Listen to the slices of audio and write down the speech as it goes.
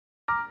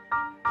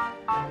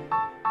What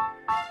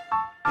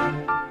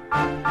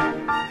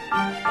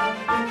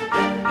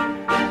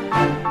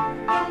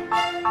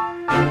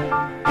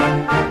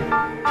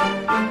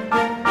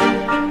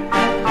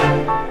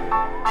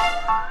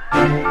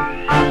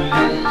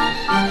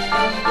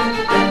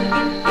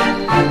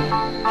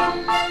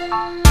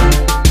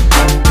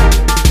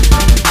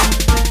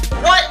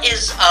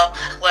is up,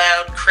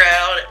 Loud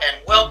Crowd, and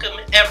welcome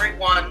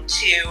everyone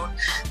to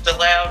the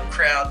Loud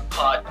Crowd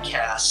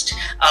podcast.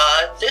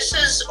 This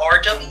is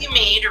R.W.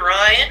 Mead,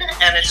 Ryan,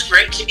 and it's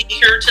great to be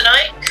here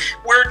tonight.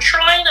 We're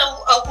trying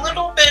a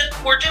little bit,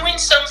 we're doing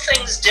some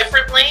things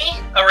differently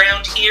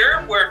around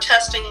here. We're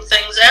testing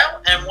things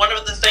out, and one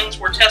of the things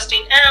we're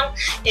testing out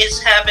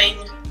is having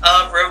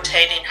a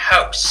rotating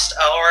host.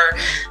 Our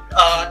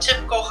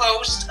typical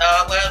host,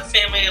 Loud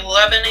Family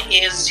 11,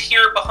 is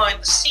here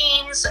behind the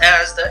scenes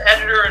as the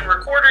editor and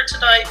recorder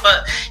tonight,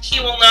 but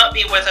he will not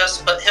be with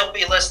us, but he'll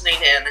be listening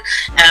in.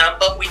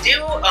 But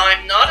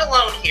I'm not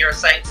alone here,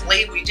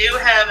 thankfully. We do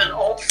have an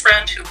old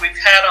friend who we've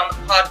had on the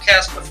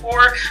podcast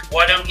before.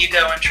 Why don't you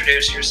go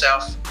introduce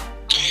yourself?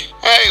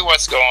 Hey,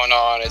 what's going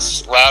on?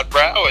 It's Loud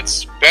Brow.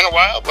 It's been a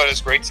while, but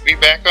it's great to be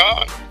back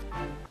on.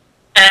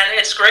 And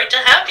it's great to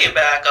have you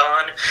back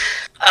on.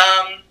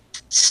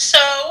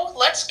 So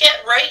let's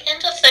get right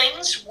into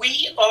things.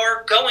 We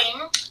are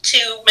going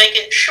to make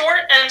it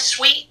short and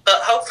sweet,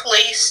 but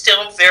hopefully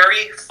still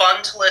very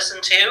fun to listen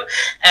to,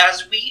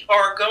 as we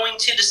are going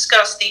to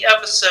discuss the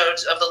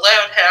episodes of The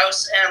Loud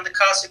House and The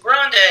Casa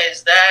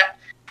Grandes that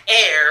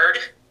aired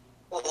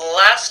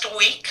last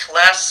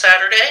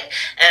Saturday,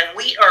 and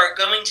we are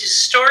going to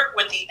start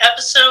with the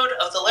episode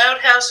of The Loud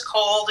House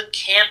called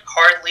Can't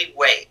Hardly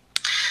Wait.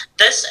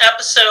 This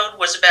episode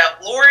was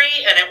about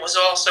Lori, and it was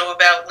also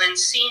about Lynn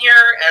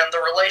Sr. and the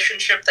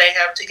relationship they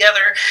have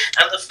together,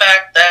 and the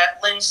fact that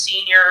Lynn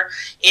Sr.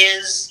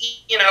 is,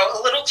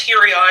 a little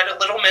teary-eyed, a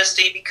little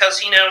misty, because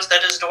he knows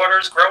that his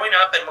daughter's growing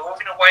up and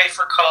moving away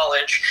for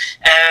college,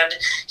 and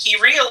he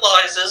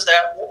realizes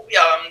that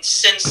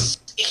since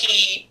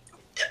he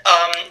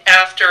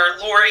after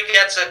Lori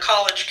gets a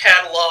college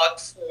catalog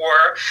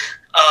for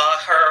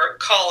her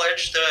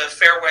college, the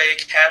Fairway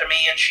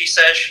Academy, and she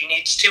says she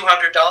needs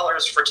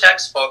 $200 for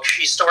textbooks,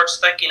 she starts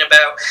thinking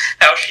about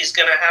how she's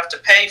going to have to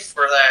pay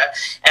for that.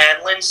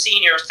 And Lynn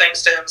Sr.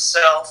 thinks to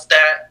himself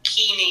that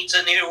he needs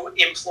a new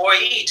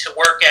employee to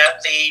work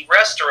at the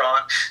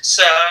restaurant.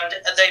 So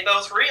they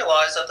both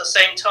realize at the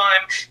same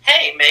time,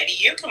 hey, maybe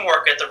you can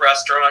work at the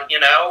restaurant,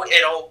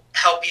 it'll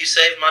help you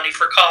save money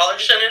for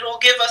college, and it'll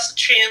give us a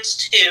chance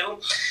to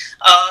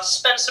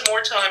spend some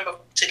more time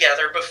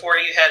together before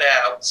you head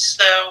out.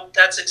 So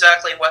that's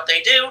exactly what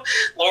they do.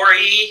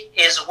 Lori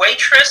is a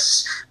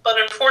waitress, but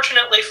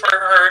unfortunately for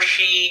her,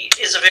 she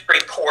is a very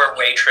poor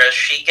waitress.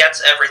 She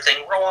gets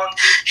everything wrong.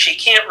 She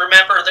can't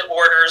remember the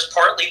orders,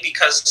 partly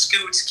because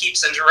Scoots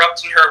keeps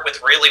interrupting her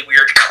with really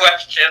weird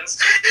questions.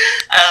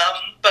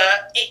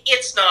 But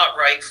it's not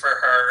right for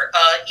her.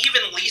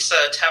 Even Lisa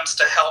attempts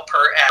to help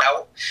her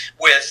out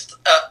with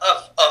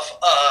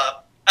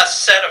a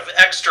set of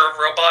extra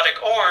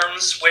robotic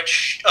arms,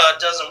 which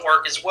doesn't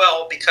work as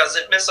well because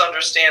it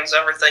misunderstands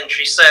everything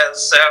she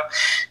says. So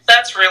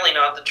that's really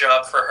not the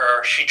job for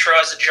her. She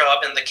tries a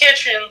job in the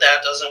kitchen,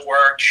 that doesn't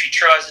work. She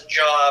tries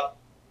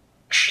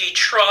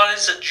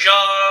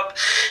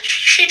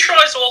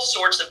all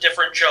sorts of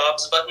different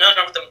jobs, but none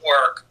of them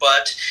work.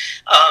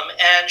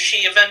 And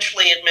she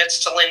eventually admits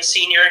to Lynn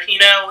Sr.,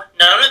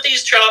 none of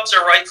these jobs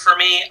are right for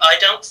me. I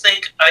don't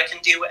think I can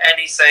do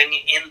anything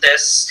in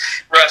this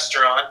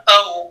restaurant.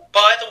 Oh,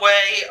 by the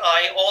way,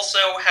 I also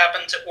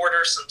happened to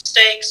order some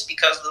steaks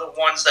because of the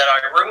ones that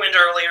I ruined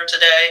earlier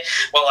today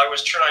while I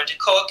was trying to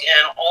cook,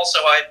 and also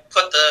I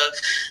put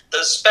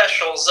the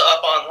specials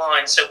up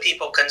online so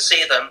people can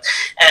see them.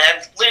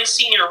 And Lynn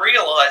Sr.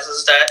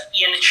 realizes that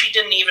she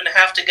didn't even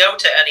have to go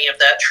to any of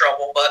that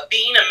trouble, but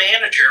being a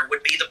manager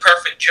would be the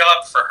perfect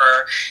job for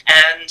her,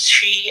 and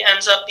she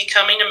ends up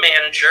becoming a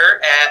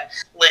manager at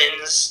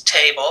Lynn's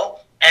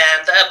table,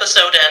 and the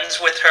episode ends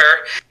with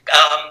her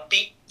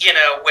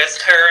with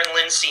her and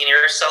Lynn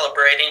Sr.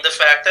 celebrating the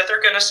fact that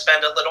they're going to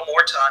spend a little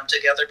more time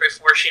together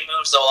before she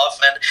moves off,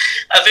 and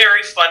a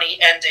very funny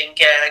ending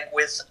gag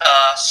with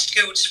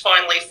Scoots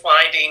finally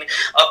finding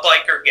a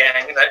biker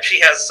gang that she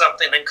has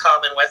something in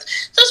common with.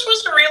 This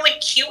was a really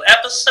cute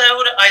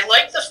episode. I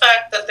like the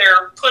fact that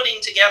they're putting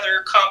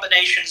together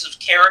combinations of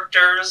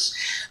characters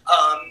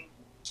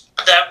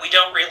that we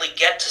don't really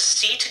get to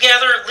see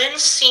together. Lynn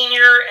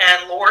Sr.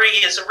 and Lori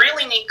is a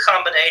really neat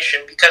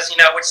combination because,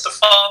 it's the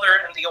father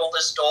and the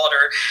oldest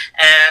daughter,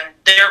 and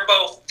they're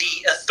both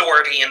the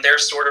authority in their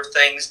sort of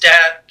things.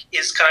 Dad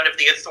is kind of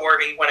the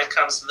authority when it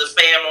comes to the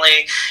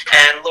family,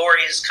 and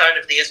Lori is kind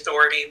of the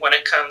authority when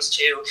it comes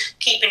to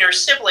keeping her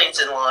siblings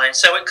in line.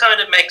 So it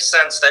kind of makes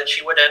sense that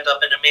she would end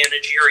up in a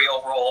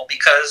managerial role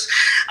because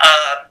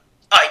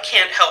I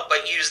can't help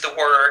but use the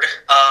word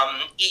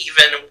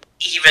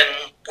even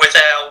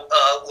without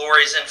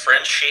Lori's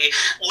inference. She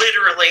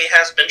literally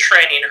has been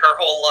training her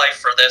whole life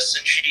for this,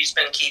 and she's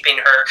been keeping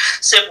her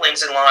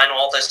siblings in line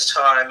all this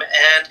time.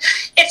 And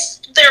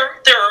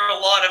there are a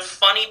lot of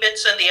funny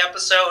bits in the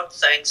episode,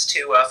 thanks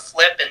to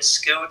Flip and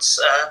Scoots.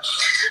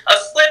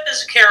 Flip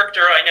is a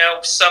character I know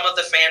some of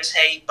the fans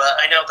hate, but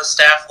I know the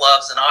staff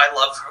loves, and I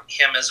love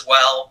him as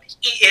well,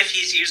 if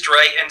he's used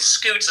right, and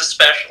Scoots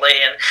especially,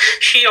 and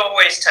she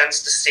always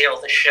tends to steal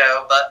the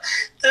show. But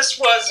this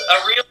was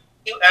a real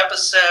new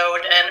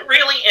episode, and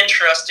really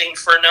interesting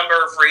for a number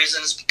of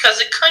reasons,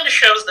 because it kind of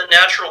shows the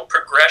natural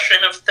progression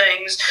of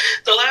things.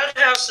 The Loud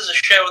House is a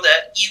show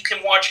that you can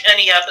watch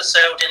any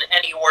episode in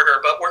any order,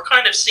 but we're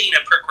kind of seeing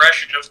a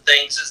progression of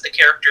things as the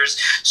characters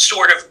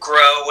sort of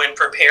grow and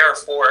prepare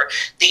for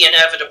the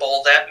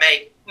inevitable that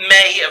may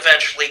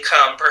eventually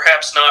come.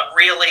 Perhaps not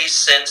really,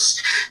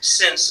 since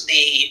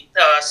the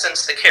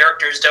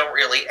characters don't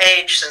really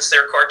age, since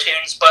they're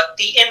cartoons, but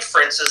the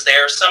inference is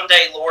there.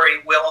 Someday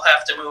Lori will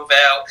have to move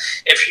out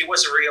if she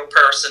was a real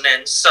person,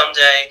 and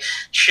someday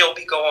she'll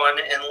be gone,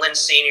 and Lynn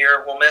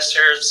Sr. will miss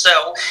her.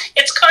 So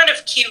it's kind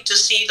of cute to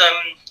see them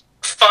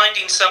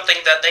finding something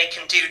that they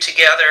can do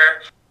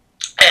together,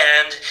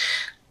 and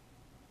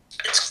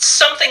it's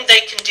something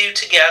they can do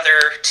together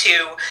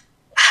to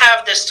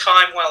have this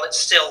time while it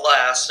still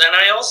lasts. And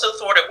I also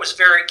thought it was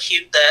very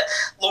cute that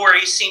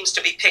Lori seems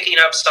to be picking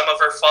up some of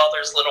her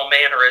father's little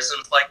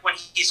mannerisms. Like when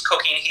he's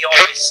cooking, he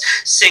always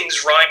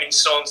sings rhyming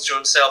songs to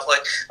himself,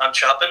 like, I'm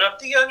chopping up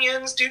the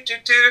onions,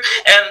 do-do-do.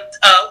 And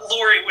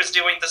Lori was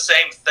doing the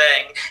same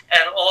thing.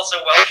 And also,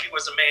 while she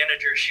was a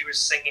manager, she was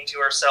singing to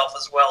herself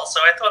as well. So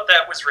I thought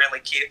that was really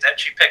cute that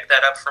she picked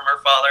that up from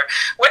her father.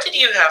 What did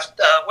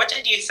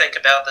you think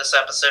about this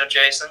episode,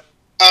 Jason?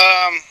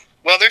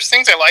 Well, there's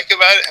things I like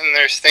about it, and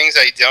there's things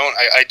I don't.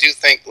 I do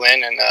think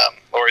Lynn and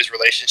Lori's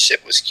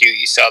relationship was cute.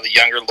 You saw the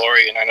younger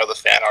Lori, and I know the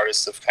fan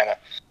artists have kind of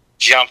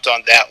jumped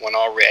on that one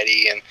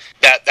already, and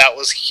that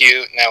was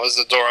cute, and that was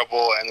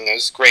adorable, and it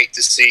was great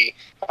to see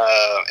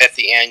at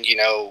the end,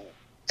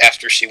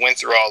 after she went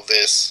through all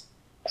this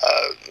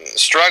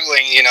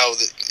struggling,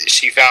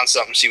 she found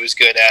something she was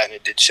good at, and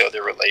it did show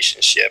their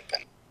relationship.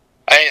 And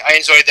I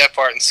enjoyed that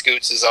part, and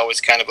Scoots is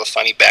always kind of a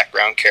funny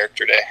background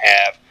character to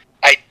have.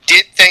 I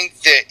did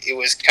think that it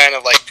was kind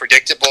of like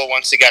predictable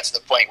once it got to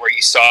the point where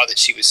you saw that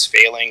she was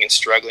failing and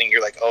struggling.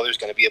 You're like, oh, there's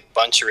going to be a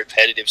bunch of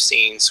repetitive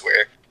scenes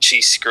where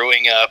she's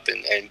screwing up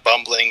and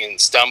bumbling and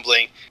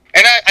stumbling.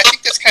 And I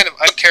think that's kind of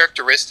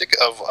uncharacteristic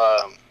of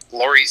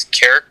Lori's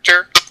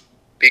character,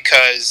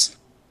 because,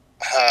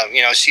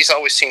 she's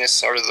always seen as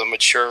sort of the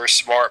mature,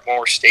 smart,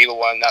 more stable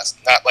one,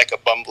 not like a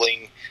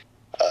bumbling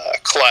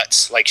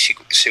klutz like she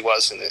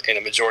was in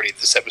a majority of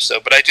this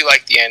episode. But I do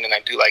like the end, and I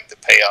do like the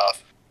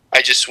payoff.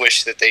 I just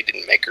wish that they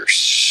didn't make her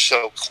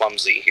so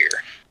clumsy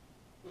here.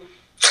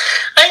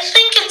 I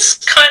think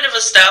it's kind of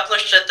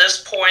established at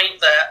this point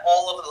that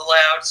all of the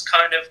Louds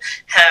kind of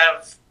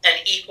have an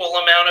equal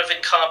amount of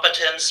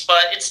incompetence,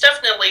 but it's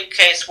definitely a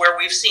case where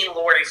we've seen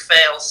Lori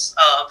fail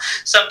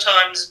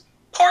sometimes,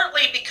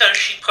 partly because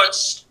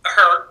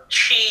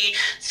she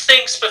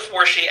thinks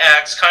before she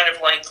acts, kind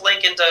of like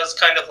Lincoln does,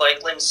 kind of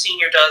like Lynn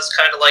Sr. does,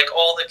 kind of like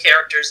all the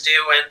characters do.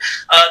 And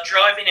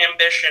Driving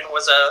Ambition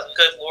was a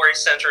good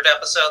Lori-centered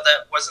episode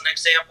that was an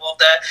example of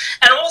that.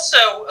 And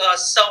also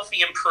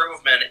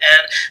self-improvement.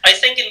 And I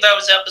think in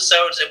those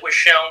episodes it was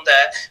shown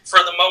that, for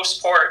the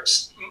most part,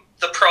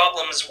 the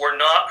problems were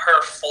not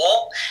her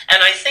fault,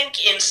 and I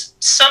think in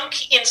some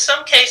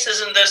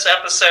cases in this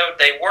episode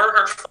they were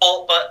her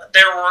fault, but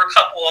there were a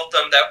couple of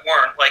them that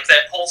weren't, like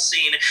that whole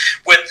scene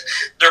with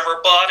the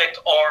robotic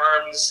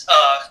arms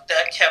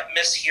that kept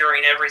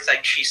mishearing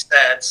everything she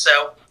said.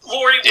 So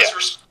Lori was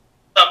responsible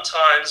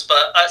sometimes,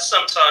 but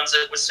sometimes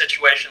it was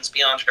situations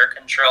beyond her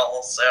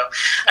control. So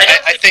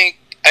I think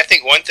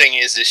one thing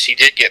is she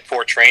did get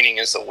poor training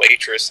as a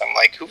waitress. I'm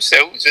like, who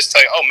just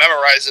tell you,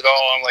 memorize it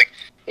all? I'm like,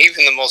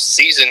 even the most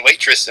seasoned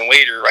waitress and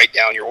waiter write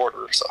down your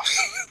order. So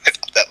I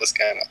thought that was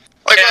kind of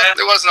like,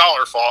 it wasn't all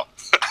her fault.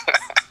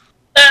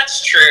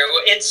 That's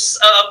true. It's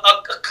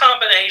a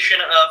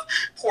combination of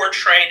poor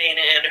training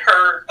and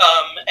her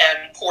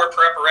and poor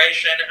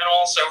preparation, and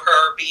also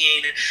her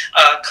being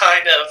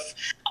kind of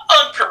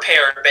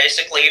unprepared,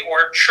 basically,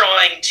 or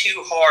trying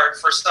too hard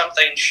for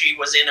something she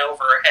was in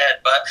over her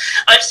head. But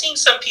I've seen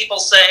some people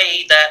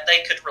say that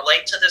they could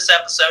relate to this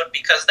episode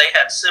because they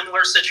had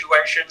similar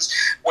situations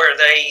where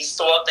they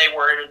thought they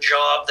were in a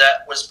job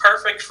that was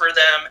perfect for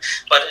them,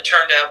 but it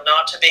turned out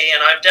not to be.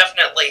 And I've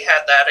definitely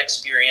had that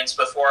experience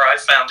before I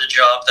found a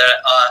job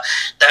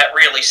that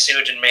really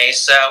suited me.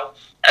 So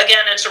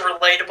again, it's a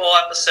relatable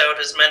episode,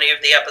 as many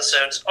of the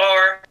episodes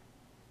are.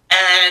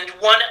 And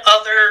one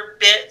other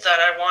bit that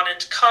I wanted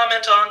to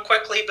comment on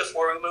quickly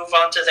before we move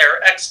on to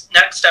their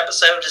next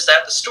episode is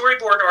that the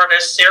storyboard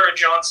artist, Sarah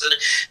Johnson,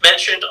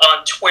 mentioned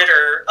on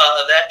Twitter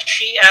that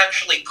she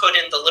actually put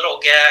in the little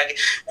gag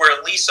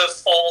where Lisa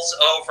falls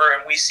over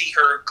and we see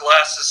her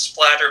glasses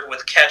splattered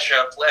with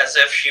ketchup as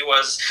she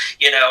was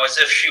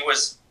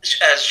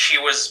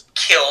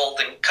killed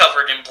and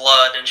covered in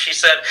blood, and she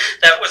said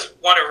that was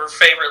one of her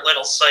favorite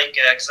little sight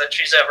gags that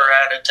she's ever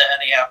added to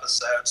any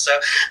episode. So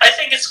I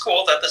think it's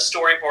cool that the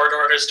storyboard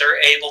artists are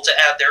able to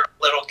add their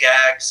little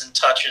gags and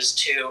touches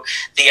to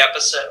the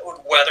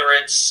episode, whether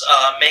it's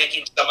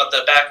making some of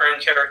the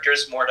background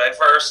characters more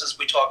diverse, as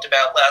we talked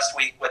about last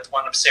week with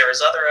one of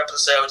Sarah's other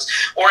episodes,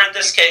 or in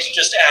this case,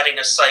 just adding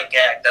a sight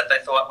gag that they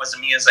thought was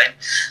amusing.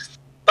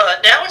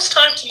 But now it's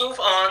time to move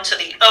on to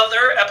the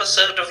other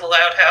episode of The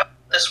Loud House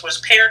this was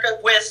paired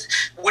with,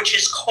 which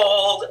is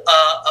called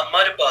A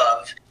Mud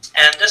Above.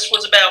 And this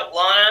was about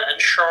Lana and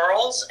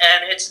Charles,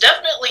 and it's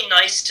definitely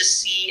nice to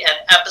see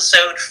an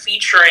episode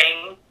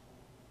featuring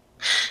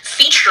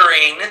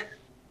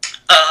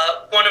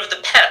one of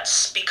the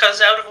pets,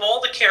 because out of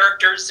all the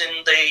characters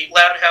in the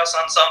Loud House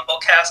Ensemble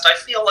cast, I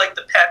feel like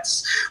the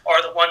pets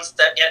are the ones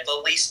that get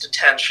the least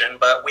attention.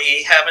 But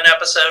we have an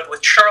episode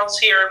with Charles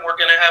here, and we're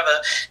going to have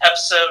an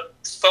episode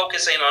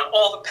focusing on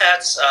all the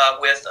pets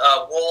with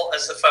Walt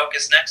as the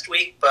focus next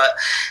week. But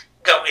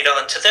going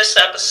on to this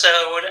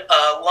episode,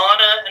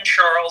 Lana and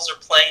Charles are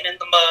playing in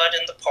the mud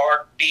in the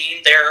park,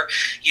 being their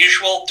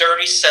usual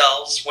dirty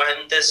selves,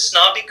 when this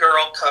snobby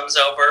girl comes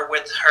over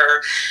with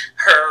her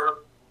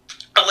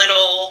a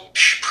little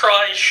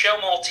prize show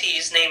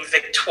Maltese named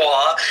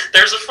Victoire.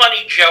 There's a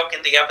funny joke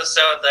in the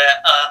episode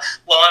that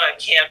Lana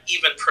can't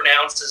even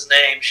pronounce his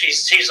name.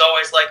 She's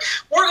always like,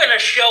 we're going to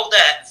show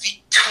that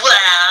Victoire,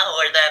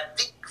 or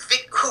that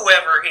Vic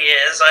whoever he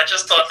is. I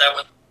just thought that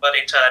was a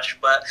funny touch.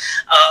 But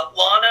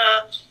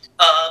Lana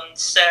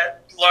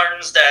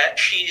learns that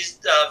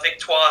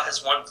Victoire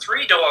has won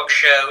 3 dog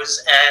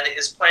shows and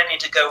is planning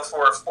to go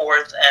for a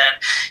 4th. And,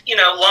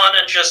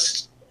 Lana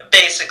just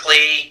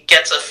basically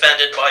gets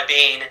offended by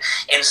being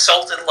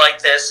insulted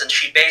like this, and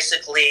she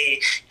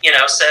basically,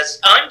 says,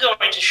 I'm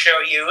going to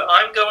show you,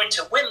 I'm going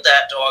to win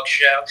that dog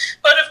show.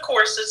 But of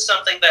course, it's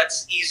something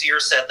that's easier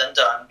said than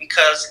done,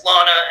 because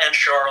Lana and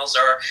Charles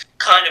are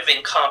kind of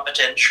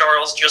incompetent.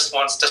 Charles just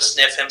wants to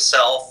sniff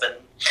himself and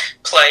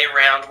play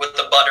around with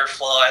the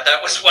butterfly.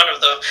 That was one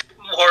of the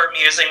more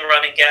amusing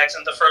running gags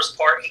in the first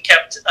part. He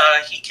kept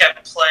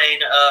playing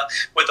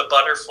with a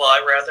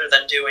butterfly rather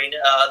than doing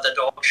the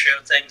dog show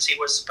things he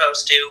was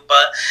supposed to.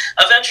 But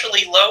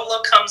eventually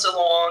Lola comes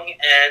along,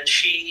 and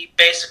she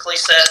basically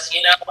says,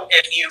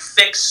 if you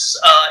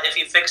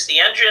fix the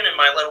engine in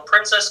my little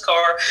princess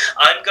car,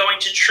 I'm going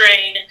to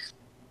train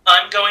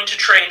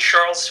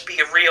Charles to be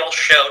a real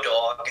show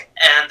dog.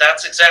 And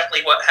that's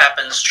exactly what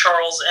happens.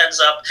 Charles ends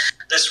up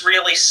this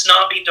really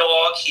snobby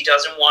dog. He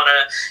doesn't want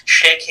to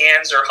shake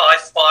hands or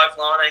high-five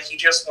Lana. He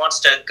just wants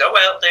to go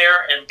out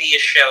there and be a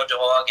show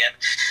dog. And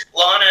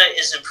Lana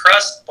is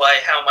impressed by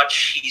how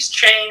much he's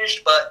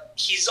changed, but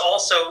she's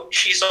also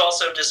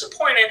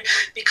disappointed,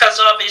 because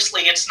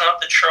obviously it's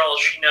not the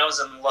Charles she knows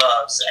and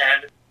loves.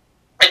 And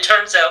it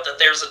turns out that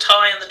there's a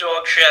tie in the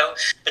dog show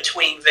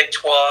between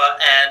Victoire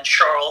and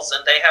Charles,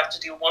 and they have to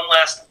do one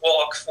last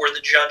walk for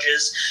the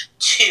judges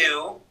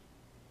to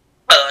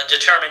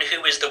determine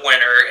who is the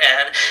winner.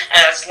 And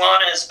as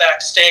Lana is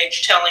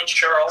backstage telling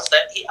Charles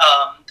that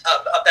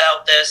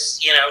about this,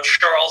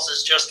 Charles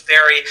is just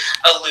very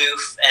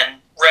aloof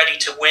and ready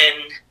to win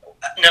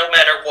no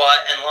matter what.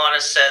 And Lana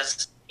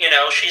says,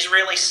 she's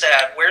really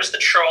sad. Where's the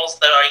Charles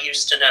that I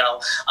used to know?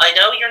 I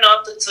know you're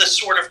not the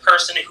sort of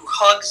person who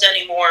hugs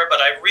anymore, but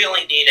I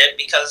really need it,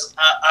 because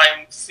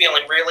I'm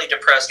feeling really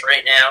depressed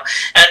right now.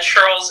 And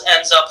Charles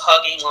ends up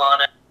hugging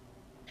Lana.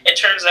 It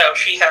turns out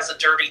she has a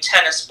dirty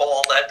tennis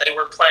ball that they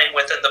were playing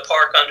with in the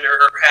park under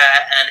her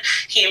hat, and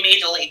he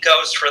immediately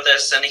goes for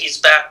this, and he's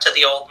back to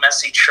the old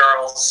messy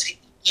Charles.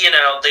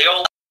 The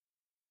old...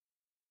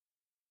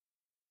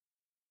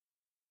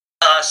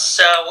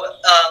 So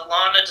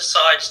Lana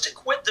decides to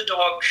quit the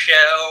dog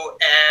show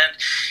and,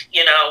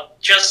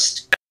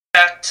 just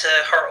back to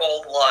her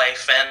old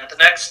life. And the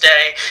next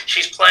day,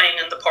 she's playing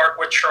in the park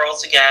with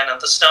Charles again,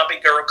 and the snobby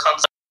girl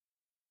comes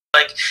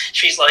up,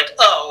 she's like,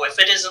 oh, if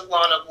it isn't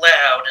Lana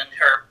Loud and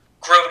her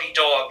grody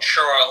dog,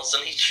 Charles.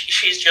 And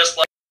she's just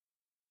like,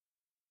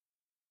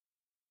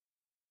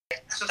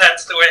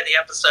 that's the way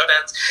the episode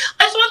ends.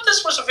 I thought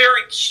this was a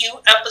very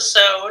cute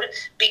episode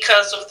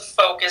because of the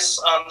focus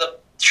on the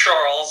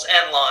Charles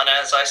and Lana.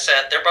 As I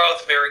said, they're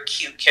both very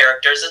cute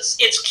characters.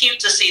 It's cute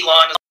to see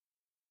Lana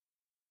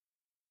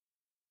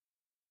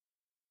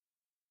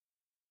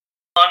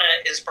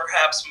is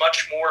perhaps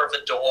much more of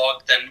a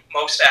dog than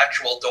most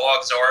actual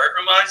dogs are. It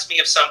reminds me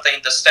of something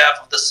the staff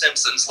of The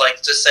Simpsons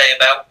like to say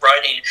about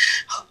writing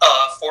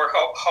for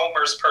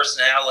Homer's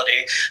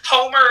personality.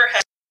 Homer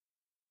has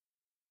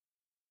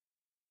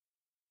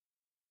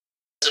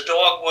a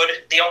dog would.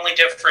 The only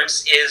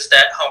difference is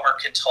that Homer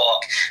can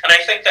talk. And I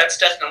think that's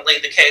definitely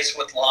the case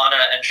with Lana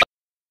and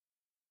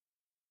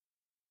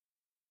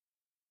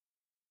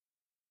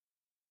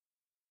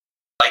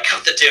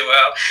of the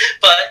duo.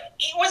 But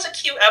it was a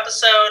cute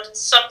episode.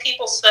 Some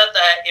people said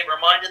that it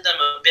reminded them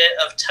a bit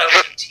of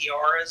Toby and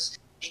Tiara's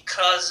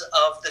because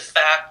of the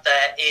fact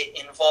that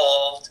it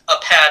involved a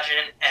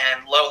pageant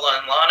and Lola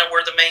and Lana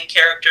were the main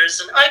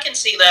characters, and I can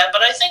see that,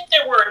 but I think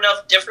there were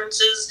enough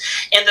differences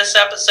in this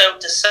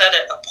episode to set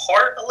it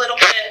apart a little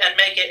bit and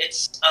make it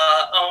its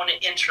own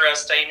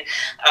interesting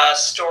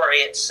story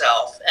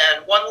itself.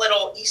 And one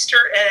little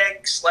Easter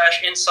egg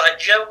 / inside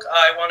joke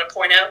I want to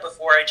point out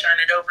before I turn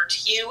it over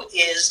to you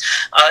is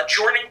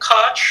Jordan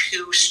Koch,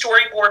 who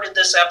storyboarded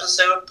this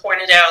episode,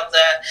 pointed out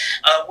that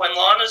when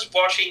Lana's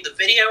watching the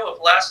video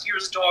of last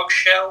year's dog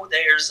show,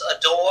 there's a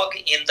dog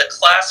in the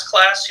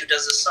class who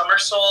does a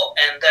somersault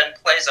and then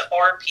plays a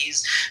harp.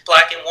 He's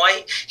black and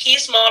white.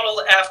 He's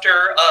modeled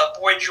after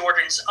Boy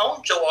Jordan's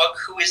own dog,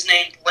 who is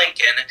named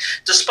Lincoln.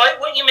 Despite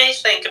what you may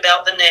think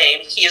about the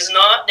name, he is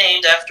not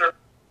named after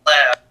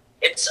lab.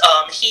 It's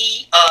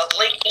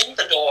Lincoln,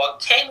 the dog,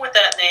 came with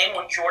that name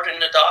when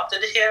Jordan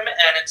adopted him,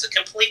 and it's a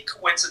complete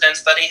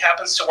coincidence that he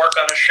happens to work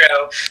on a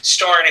show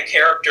starring a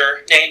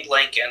character named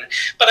Lincoln.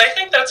 But I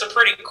think that's a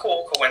pretty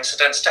cool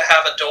coincidence to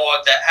have a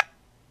dog that has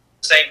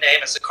the same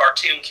name as a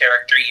cartoon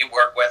character you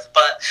work with.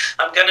 But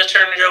I'm going to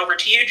turn it over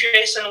to you,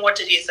 Jason. What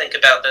did you think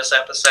about this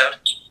episode?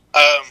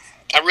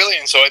 I really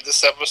enjoyed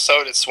this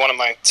episode. It's one of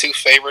my 2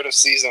 favorite of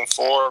season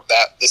 4,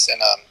 this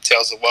and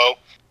Tales of Woe.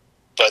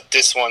 But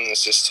this one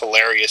is just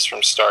hilarious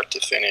from start to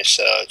finish.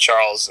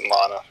 Charles and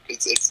Lana,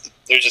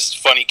 they're just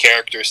funny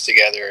characters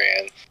together,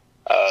 and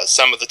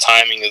some of the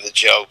timing of the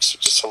jokes,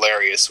 which is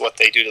hilarious. What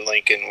they do to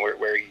Lincoln,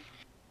 where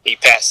he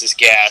passes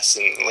gas,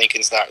 and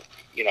Lincoln's not,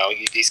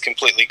 he's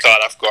completely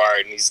caught off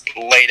guard, and he's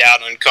laid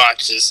out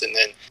unconscious, and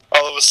then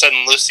all of a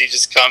sudden Lucy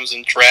just comes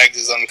and drags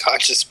his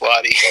unconscious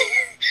body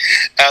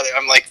out.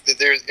 I'm like,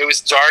 it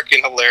was dark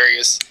and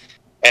hilarious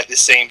at the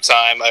same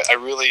time. I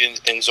really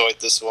enjoyed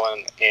this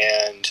one,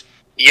 and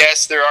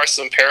yes, there are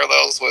some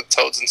parallels with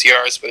Toads and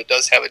Tiaras, but it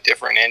does have a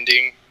different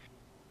ending.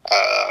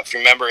 If you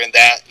remember in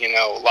that,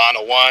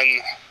 Lana won,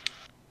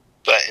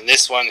 but in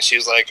this one, she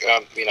was like,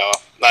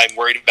 not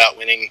worried about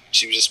winning.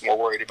 She was just more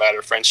worried about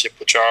her friendship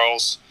with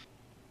Charles,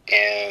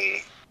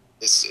 and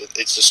it's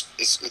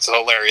a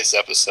hilarious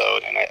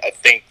episode. And I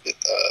think that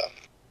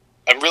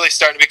I'm really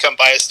starting to become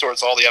biased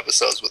towards all the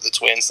episodes with the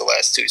twins the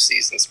last 2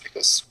 seasons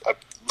because I've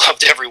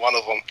loved every one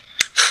of them.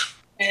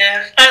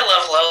 Yeah, I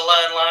love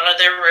Lola and Lana.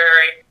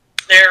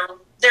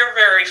 They're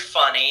very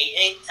funny.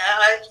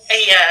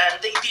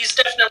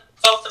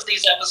 Both of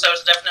these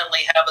episodes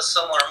definitely have a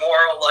similar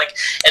moral. Like,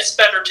 it's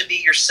better to be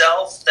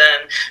yourself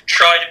than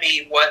try to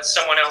be what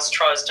someone else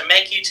tries to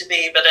make you to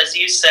be. But as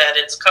you said,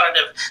 it's kind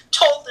of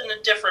told in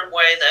a different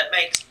way that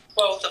makes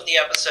both of the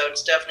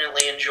episodes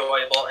definitely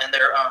enjoyable in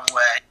their own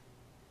way.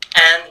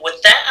 And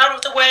with that out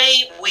of the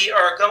way, we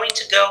are going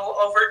to go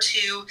over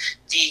to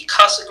the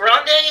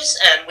Casagrandes,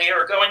 and we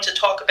are going to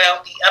talk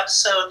about the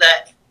episode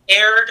that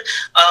aired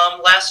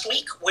last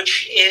week,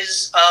 which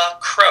is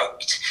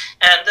Croaked.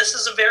 And this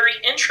is a very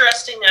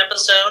interesting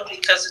episode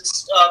because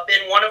it's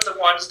been one of the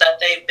ones that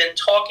they've been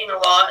talking a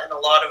lot and a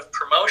lot of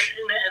promotion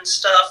and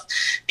stuff,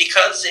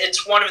 because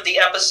it's one of the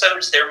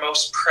episodes they're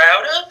most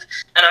proud of,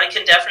 and I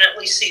can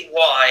definitely see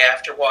why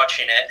after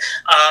watching it.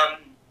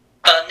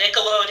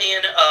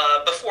 Nickelodeon,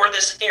 before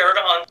this aired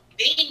on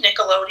TV,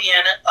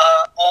 Nickelodeon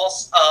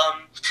also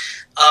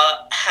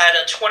had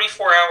a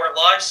 24-hour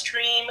live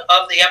stream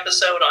of the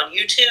episode on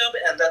YouTube,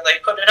 and then they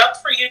put it up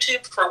for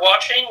YouTube for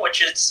watching,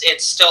 which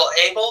it's still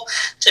able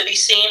to be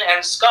seen, and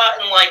it's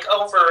gotten like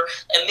over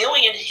 1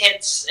 million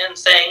hits and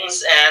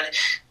things, and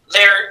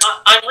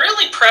I'm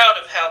really proud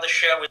of how the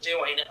show is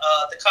doing.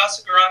 The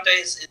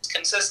Casagrandes is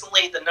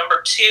consistently the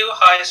number 2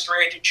 highest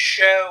rated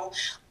show,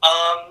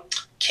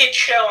 kid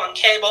show on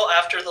cable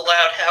after The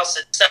Loud House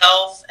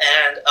itself,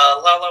 and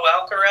Lalo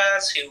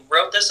Alcaraz, who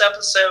wrote this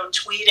episode,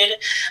 tweeted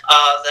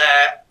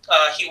that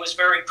he was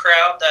very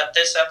proud that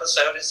this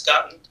episode has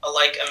gotten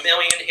like 1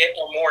 million hit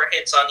or more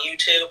hits on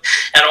YouTube,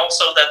 and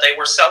also that they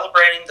were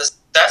celebrating the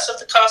success of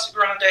the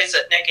Casagrandes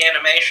at Nick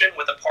Animation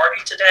with a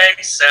party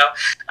today. So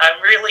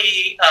I'm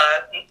really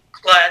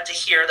glad to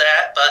hear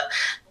that. But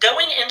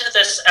going into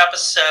this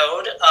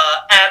episode,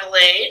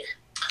 Adelaide,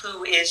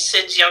 who is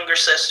Sid's younger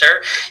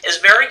sister, is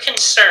very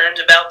concerned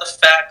about the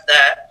fact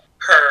that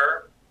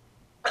her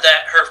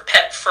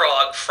pet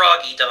frog,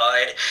 Froggy,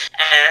 died,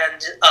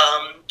 and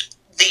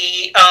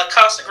the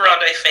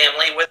Casagrande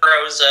family, with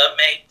Rosa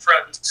main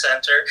front and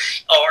center,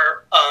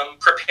 are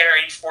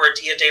preparing for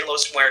Dia de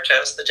los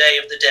Muertos, the Day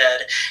of the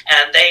Dead,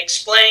 and they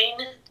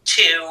explain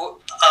to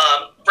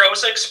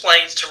Rosa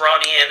explains to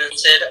Ronnie Ann and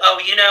Sid,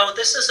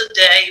 this is a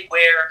day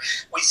where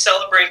we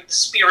celebrate the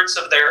spirits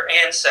of their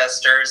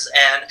ancestors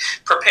and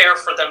prepare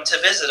for them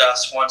to visit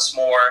us once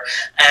more.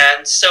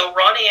 And so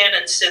Ronnie Ann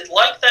and Sid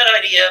like that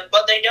idea,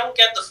 but they don't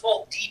get the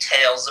full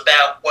details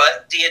about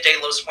what Dia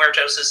de los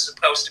Muertos is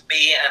supposed to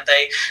be, and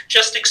they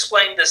just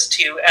explain this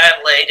to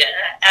Adelaide. And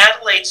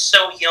Adelaide's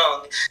so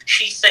young,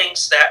 she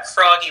thinks that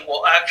Froggy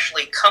will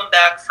actually come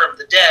back from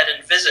the dead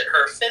and visit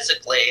her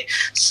physically.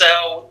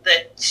 So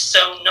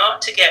so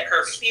not to get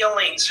her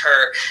feelings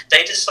hurt,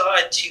 they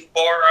decide to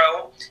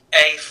borrow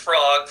a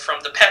frog from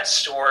the pet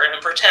store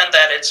and pretend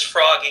that it's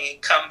Froggy,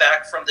 come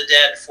back from the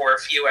dead for a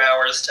few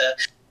hours to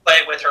play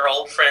with her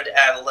old friend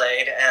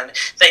Adelaide, and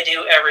they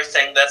do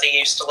everything that they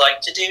used to like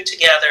to do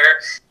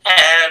together.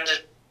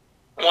 And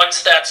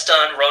once that's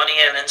done, Ronnie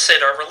Ann and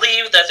Sid are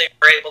relieved that they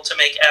were able to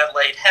make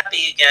Adelaide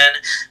happy again.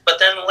 But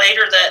then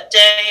later that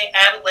day,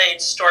 Adelaide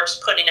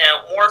starts putting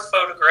out more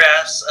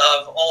photographs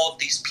of all of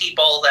these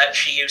people that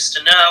she used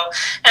to know,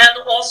 and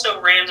also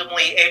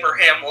randomly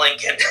Abraham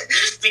Lincoln,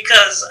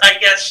 because I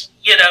guess,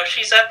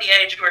 she's at the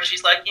age where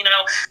she's like,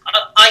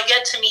 I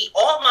get to meet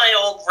all my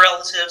old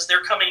relatives.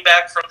 They're coming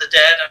back from the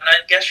dead. And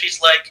I guess she's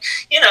like,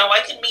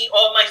 I can meet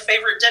all my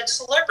favorite dead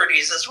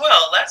celebrities as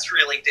well. That's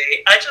really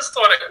neat. I just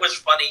thought it was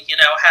funny,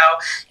 how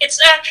it's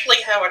actually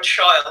how a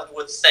child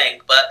would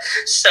think. But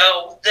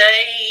so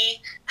they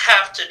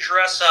have to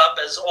dress up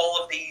as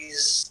all of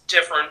these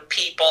different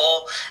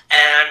people,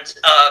 and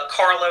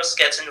Carlos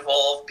gets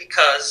involved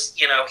because,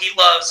 he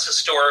loves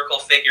historical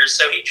figures,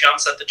 so he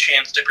jumps at the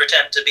chance to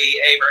pretend to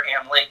be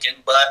Abraham Lincoln,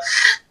 but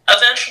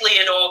eventually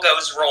it all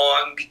goes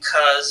wrong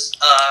because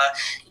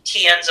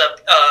he ends up,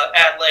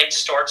 Adelaide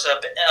starts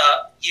up,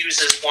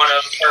 uses one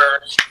of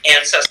her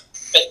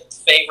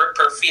ancestors' favorite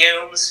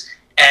perfumes,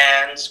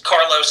 and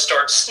Carlos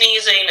starts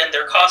sneezing, and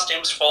their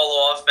costumes fall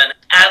off, and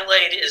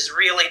Adelaide is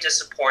really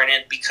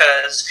disappointed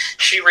because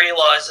she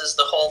realizes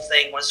the whole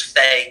thing was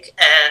fake,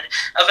 and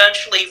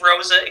eventually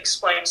Rosa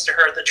explains to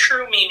her the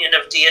true meaning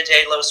of Dia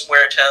de los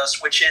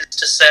Muertos, which is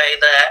to say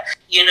that,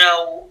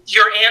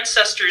 your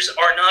ancestors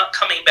are not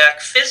coming back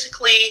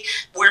physically.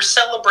 We're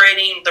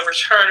celebrating the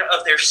return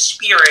of their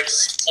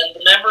spirits, and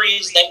the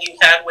memories that you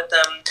had with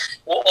them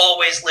will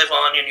always live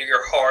on in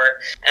your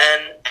heart.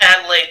 And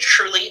Adelaide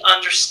truly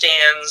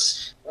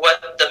understands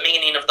what the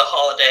meaning of the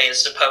holiday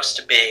is supposed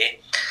to be.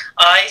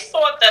 I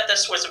thought that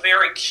this was a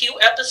very cute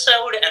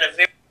episode and a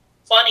very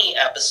funny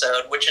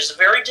episode, which is a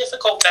very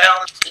difficult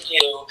balance to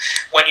do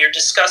when you're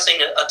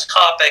discussing a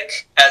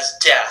topic as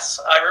death.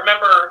 I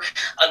remember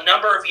a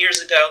number of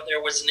years ago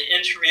there was an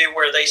interview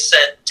where they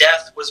said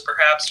death was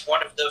perhaps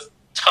one of the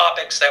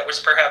topics that was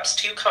perhaps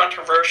too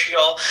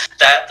controversial,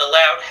 that the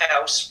Loud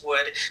House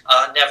would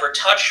never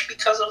touch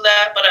because of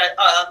that, but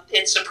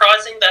it's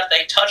surprising that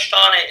they touched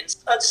on it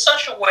in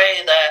such a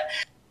way that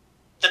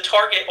the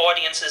target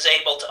audience is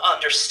able to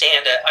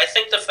understand it. I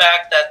think the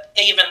fact that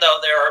even though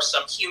there are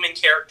some human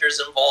characters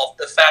involved,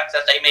 the fact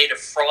that they made a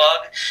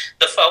frog,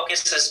 the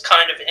focus is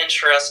kind of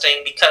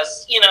interesting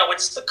because,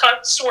 it's the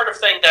sort of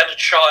thing that a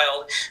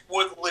child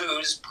would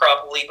lose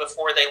probably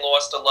before they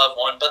lost a loved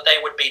one, but they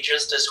would be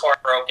just as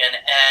heartbroken.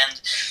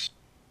 And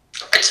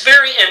it's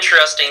very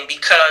interesting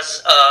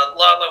because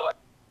Lalo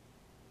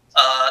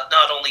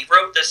not only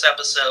wrote this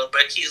episode,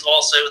 but he's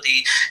also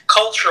the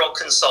cultural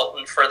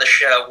consultant for the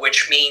show,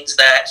 which means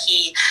that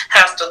he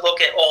has to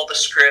look at all the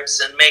scripts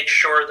and make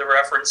sure the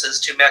references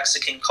to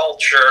Mexican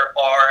culture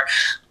are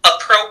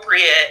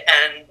appropriate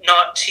and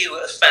not too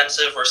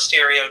offensive or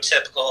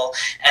stereotypical.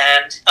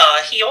 And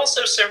he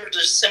also served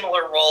a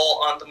similar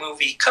role on the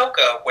movie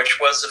Coco, which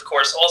was, of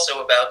course,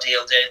 also about Dia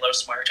de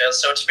los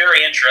Muertos. So it's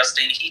very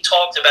interesting. He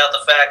talked about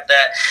the fact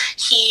that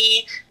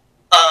he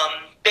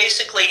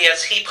basically,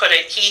 as he put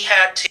it, he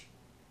had to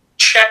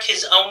check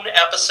his own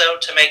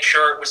episode to make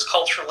sure it was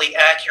culturally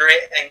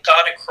accurate and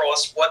got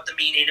across what the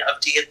meaning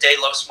of Dia de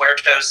los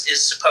Muertos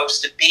is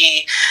supposed to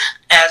be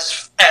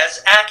as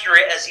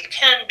accurate as you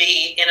can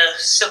be in a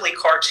silly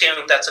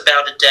cartoon that's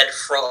about a dead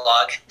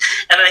frog.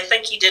 And I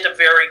think he did a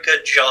very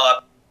good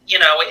job.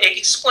 It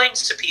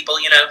explains to people,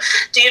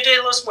 Dia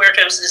de los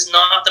Muertos is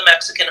not the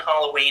Mexican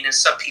Halloween as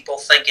some people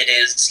think it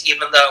is,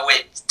 even though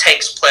it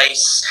takes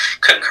place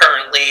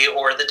concurrently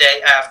or the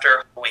day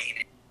after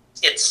Halloween.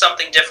 It's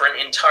something different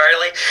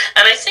entirely.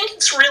 And I think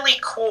it's really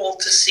cool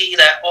to see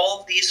that all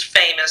of these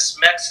famous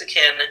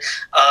Mexican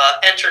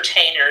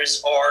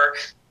entertainers are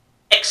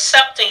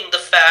accepting the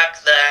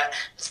fact that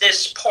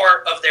this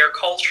part of their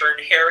culture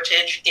and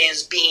heritage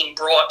is being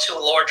brought to a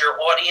larger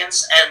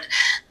audience, and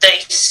they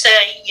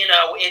say,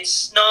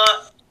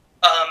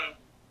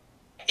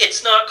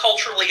 it's not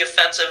culturally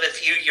offensive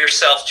if you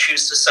yourself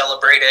choose to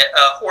celebrate it.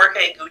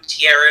 Jorge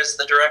Gutierrez,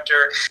 the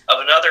director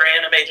of another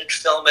animated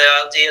film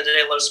about Dia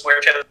de los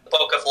Muertos,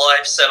 Book of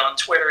Life, said on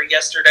Twitter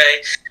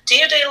yesterday,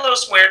 Dia de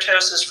los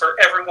Muertos is for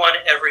everyone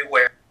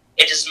everywhere.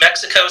 It is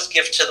Mexico's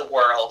gift to the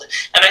world.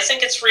 And I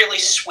think it's really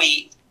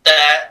sweet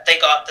that they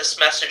got this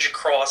message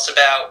across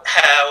about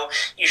how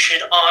you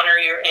should honor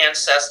your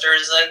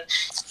ancestors. And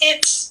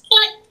it's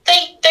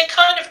they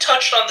kind of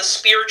touched on the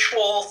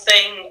spiritual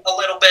thing a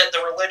little bit, the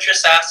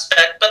religious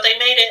aspect, but they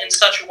made it in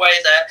such a way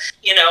that,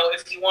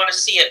 if you want to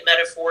see it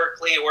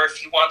metaphorically or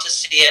if you want to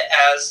see it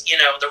as,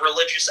 the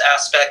religious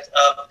aspect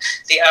of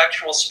the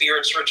actual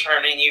spirits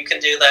returning, you can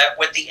do that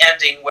with the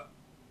ending where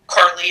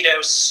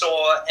Carlitos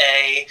saw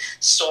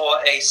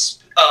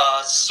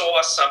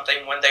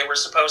something when they were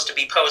supposed to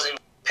be posing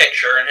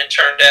picture, and it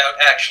turned out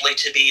actually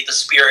to be the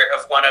spirit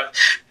of one of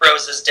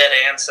Rose's dead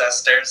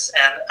ancestors,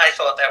 and I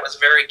thought that was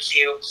very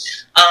cute.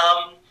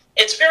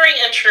 It's very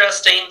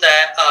interesting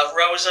that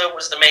Rosa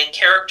was the main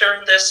character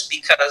in this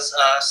because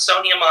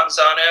Sonia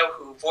Manzano,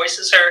 who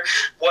voices her,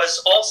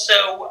 was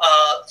also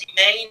the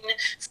main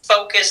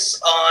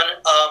focus on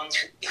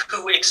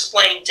who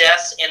explained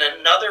death in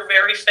another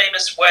very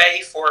famous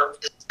way for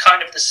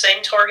kind of the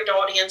same target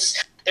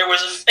audience. There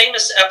was a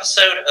famous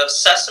episode of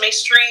Sesame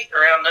Street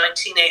around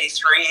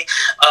 1983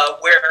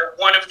 where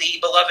one of the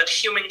beloved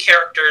human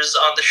characters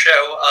on the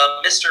show,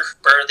 Mr.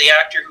 Hooper, the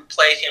actor who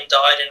played him,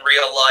 died in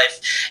real life.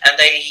 And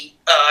they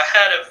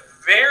had a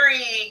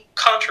very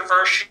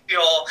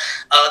controversial,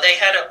 they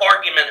had an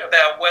argument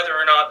about whether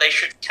or not they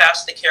should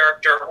cast the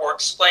character or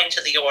explain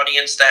to the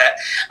audience that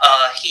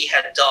he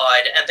had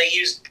died. And they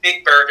used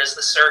Big Bird as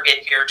the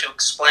surrogate here to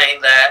explain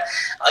that,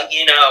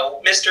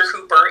 Mr.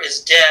 Hooper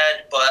is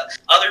dead, but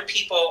other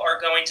people are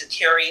going to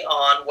carry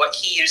on what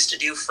he used to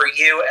do for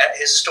you at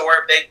his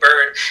store, Big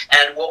Bird,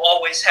 and will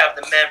always have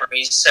the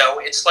memories. So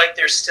it's like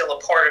there's still a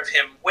part of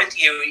him with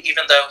you,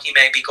 even though he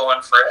may be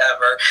gone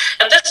forever.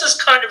 And this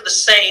is kind of the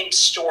same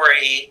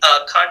story,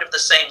 kind of the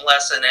same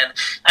lesson. And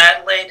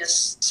Adelaide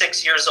is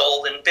 6 years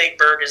old, and Big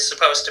Bird is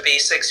supposed to be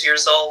 6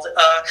 years old.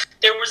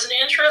 There was an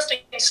interesting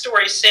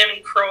story Sammy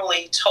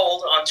Crowley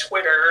told on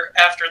Twitter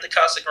after the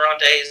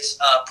Casagrandes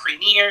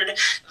premiered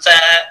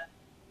that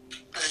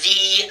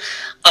the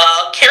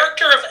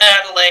character of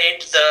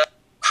Adelaide, the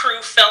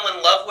crew fell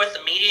in love with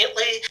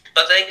immediately,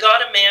 but they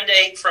got a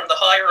mandate from the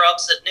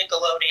higher-ups at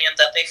Nickelodeon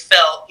that they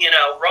felt,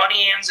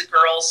 Ronnie Ann's a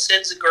girl,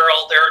 Sid's a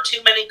girl, there are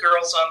too many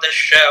girls on this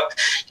show,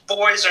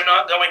 boys are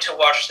not going to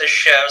watch this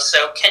show,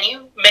 so can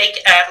you make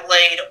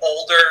Adelaide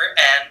older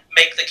and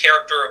make the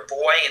character a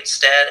boy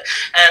instead?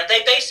 And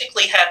they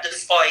basically had to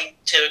fight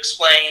to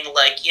explain,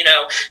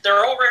 there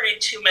are already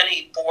too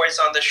many boys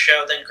on the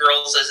show than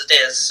girls as it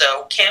is,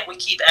 so can't we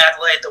keep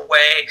Adelaide the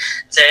way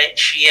that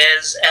she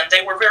is? And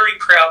they were very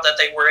proud that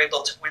they were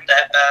able to win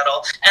that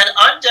battle. And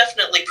I'm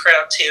definitely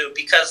proud too,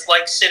 because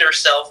like Sid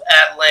herself,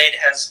 Adelaide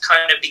has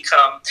kind of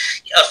become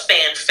a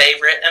fan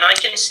favorite, and I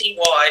can see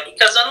why,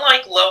 because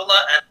unlike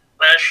Lola and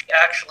she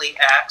actually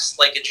acts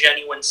like a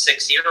genuine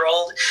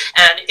 6-year-old,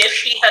 and if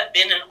she had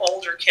been an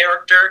older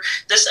character,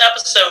 this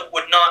episode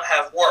would not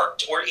have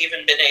worked or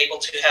even been able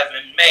to have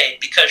been made,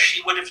 because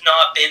she would have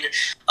not been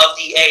of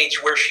the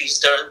age where she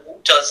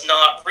does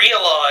not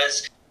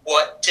realize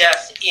what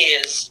death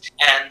is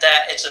and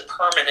that it's a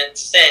permanent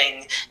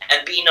thing,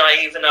 and be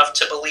naive enough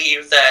to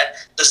believe that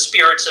the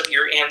spirits of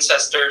your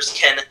ancestors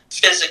can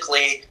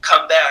physically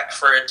come back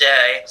for a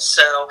day.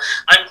 So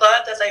I'm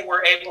glad that they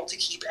were able to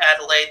keep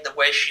Adelaide the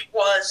way she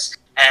was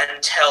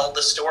and tell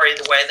the story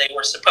the way they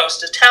were supposed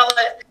to tell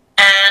it.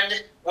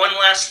 And one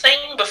last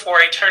thing before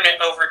I turn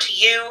it over to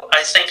you,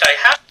 I think I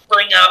have to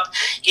bring up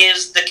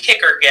is the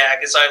kicker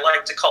gag, as I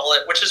like to call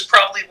it, which is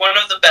probably one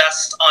of the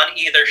best on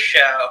either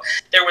show.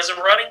 There was a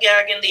running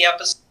gag in the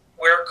episode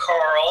where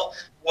Carl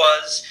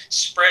was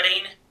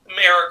spreading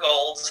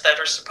marigolds that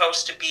are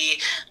supposed to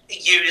be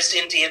used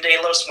in Dia de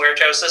los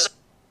Muertos as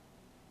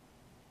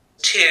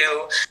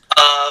to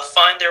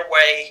find their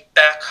way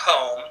back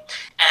home.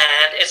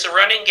 And it's a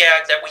running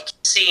gag that we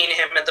keep seeing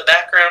him in the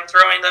background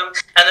throwing them.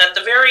 And at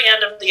the very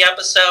end of the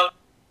episode,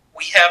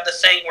 we have the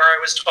thing where I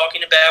was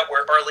talking about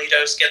where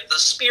Carlitos get the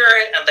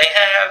spirit and they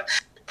have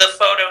the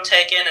photo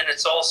taken and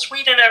it's all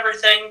sweet and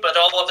everything, but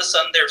all of a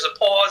sudden there's a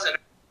pause and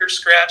a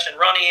scratch and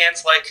Ronnie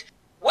Ann's like,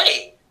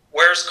 wait,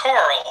 where's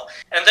Carl?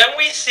 And then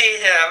we see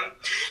him,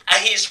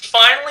 and he's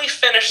finally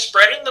finished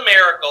spreading the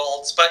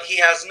marigolds, but he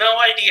has no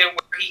idea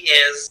where he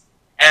is.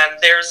 And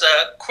there's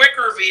a quick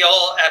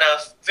reveal and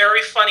a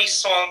very funny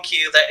song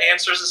cue that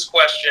answers his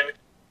question.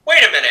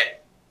 Wait a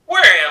minute,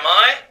 where am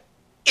I?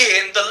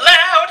 In the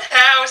Loud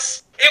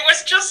House. It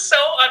was just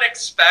so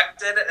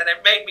unexpected, and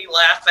it made me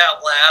laugh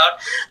out loud.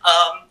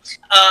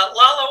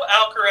 Lalo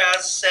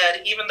Alcaraz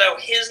said even though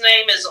his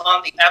name is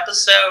on the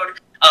episode,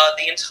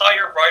 the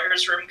entire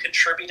writer's room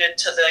contributed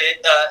to the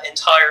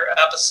entire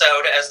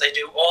episode, as they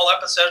do all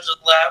episodes of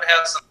Loud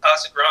House and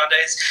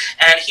Casagrandes,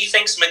 and he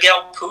thinks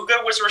Miguel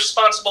Puga was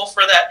responsible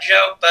for that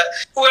joke, but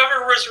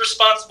whoever was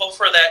responsible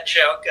for that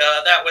joke,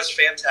 that was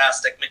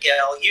fantastic.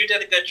 Miguel, you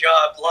did a good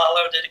job.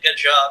 Lalo did a good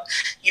job.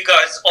 You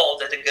guys all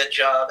did a good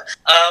job.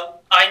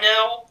 I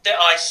know that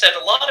I said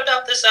a lot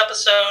about this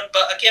episode,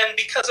 but again,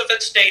 because of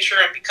its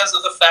nature and because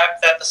of the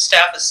fact that the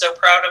staff is so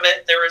proud of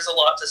it, there is a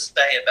lot to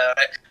say about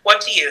it.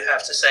 What do you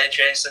have to say,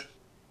 Jason?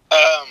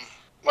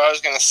 What I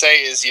was going to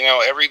say is,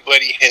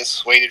 everybody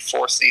has waited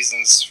 4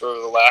 seasons for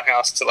the Loud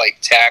House to,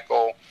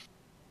 tackle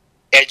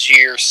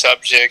edgier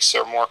subjects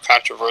or more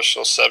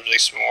controversial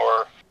subjects,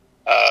 more,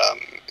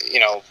 and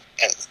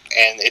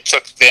it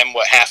took them,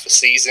 half a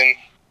season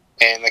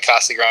in the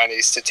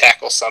Casagrandes to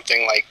tackle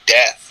something like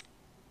death.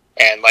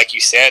 And like you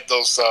said,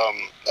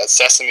 that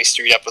Sesame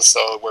Street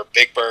episode where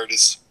Big Bird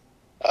is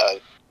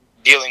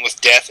dealing with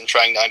death and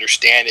trying to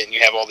understand it, and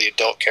you have all the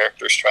adult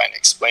characters trying to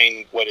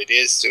explain what it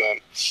is to him.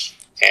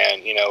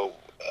 And,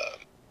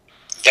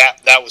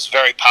 that was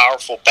very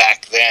powerful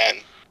back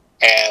then.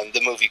 And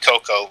the movie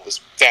Coco was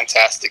a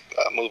fantastic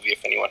movie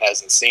if anyone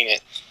hasn't seen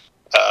it.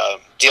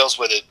 Deals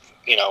with it,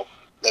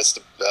 that's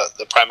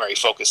the primary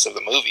focus of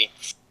the movie.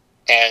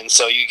 And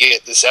so you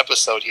get this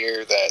episode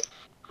here that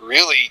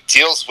really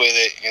deals with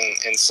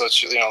it in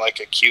such,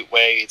 like a cute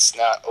way. It's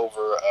not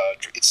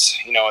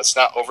it's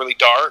not overly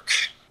dark,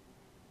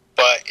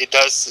 but it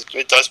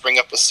does bring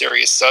up a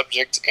serious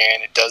subject,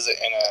 and it does it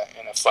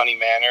in a funny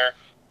manner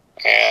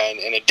and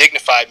in a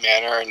dignified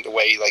manner, in the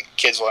way like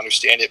kids will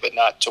understand it, but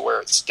not to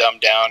where it's dumbed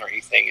down or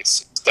anything.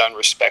 It's done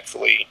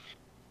respectfully,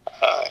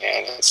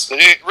 and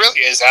it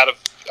really is, out of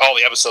all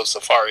the episodes so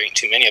far, ain't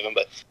too many of them,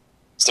 but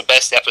it's the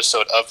best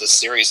episode of the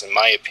series, in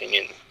my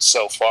opinion,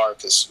 so far,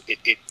 because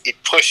it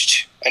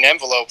pushed an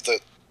envelope that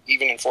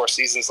even in 4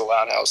 seasons the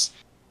Loud House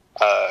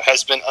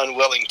has been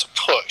unwilling to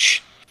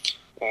push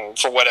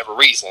for whatever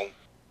reason.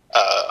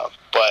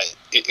 But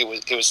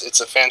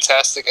it's a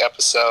fantastic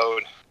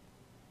episode,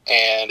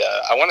 and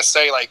I want to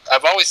say, like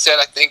I've always said,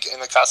 I think in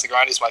the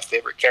Casagrandes my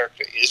favorite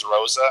character is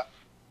Rosa.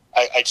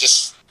 I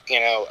just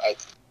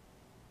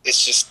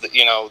it's just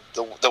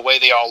the way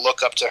they all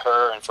look up to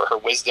her and for her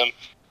wisdom.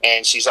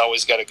 And she's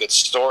always got a good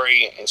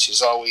story, and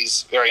she's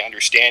always very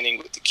understanding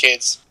with the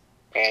kids.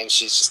 And it's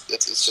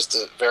just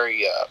a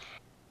very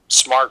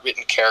smart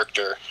written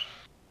character.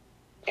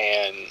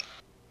 And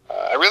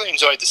I really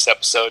enjoyed this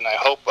episode, and I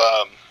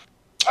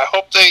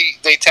hope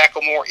they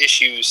tackle more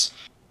issues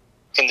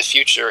in the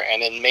future,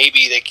 and then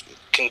maybe they can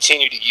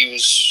continue to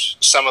use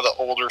some of the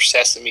older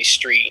Sesame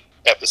Street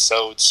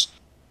episodes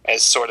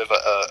as sort of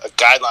a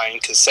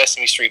guideline, because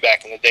Sesame Street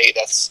back in the day,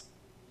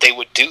 they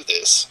would do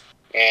this.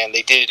 And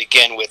they did it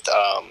again with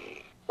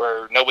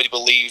where nobody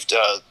believed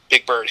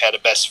Big Bird had a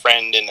best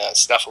friend in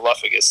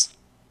Snuffleupagus,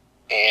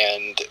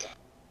 and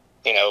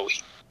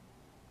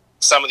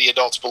some of the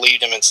adults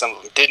believed him and some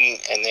of them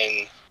didn't. And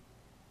then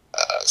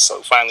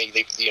so finally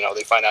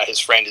they find out his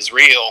friend is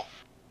real,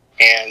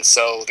 and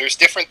so there's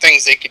different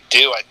things they could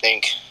do, I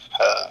think,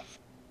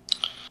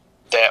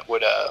 that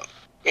would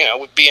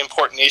would be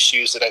important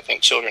issues that I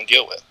think children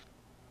deal with.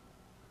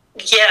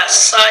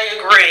 Yes, I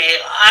agree.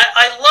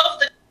 I love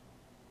that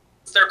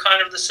they're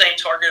kind of the same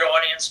target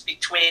audience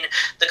between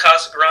the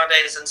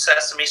Casagrandes and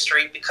Sesame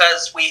Street,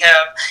 because we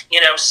have,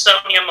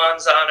 Sonia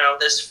Manzano,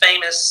 this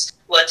famous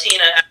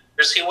Latina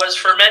actress who was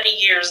for many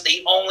years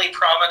the only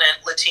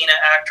prominent Latina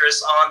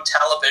actress on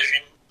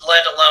television,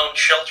 let alone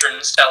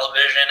children's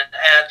television.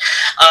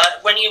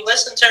 And when you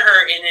listen to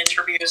her in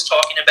interviews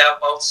talking about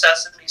both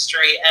Sesame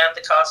Street and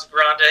the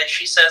Casagrandes,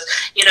 she says,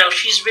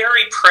 she's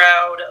very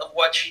proud of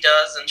what she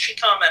does, and she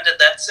commented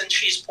that since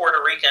she's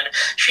Puerto Rican,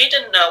 she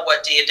didn't know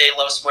what Dia de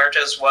los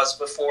Muertos was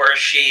before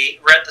she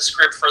read the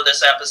script for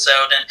this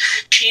episode, and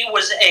she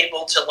was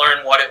able to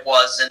learn what it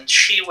was, and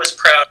she was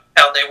proud of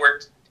how they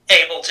were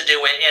able to do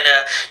it in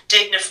a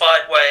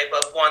dignified way,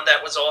 but one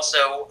that was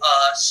also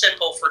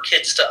simple for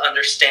kids to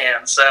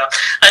understand. So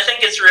I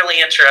think it's really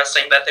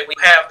interesting that we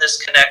have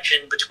this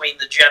connection between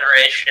the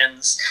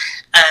generations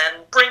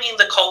and bringing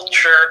the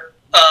culture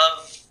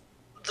of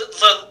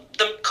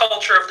the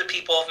culture of the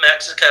people of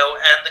Mexico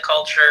and the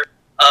culture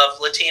of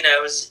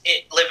Latinos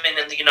living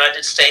in the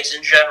United States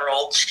in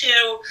general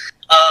to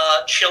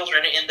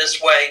children in this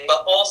way,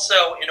 but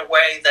also in a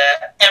way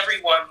that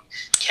everyone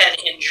can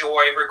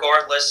enjoy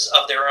regardless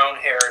of their own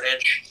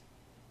heritage.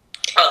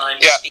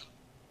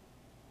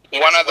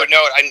 One other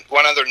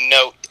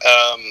note.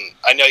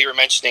 I know you were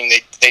mentioning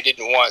they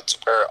didn't want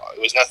where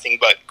it was nothing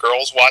but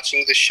girls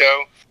watching the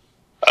show.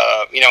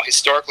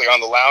 Historically on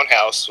the Loud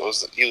House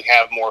you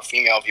have more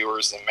female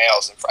viewers than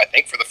males, and I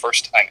think for the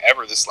first time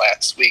ever this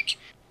last week,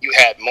 you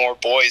had more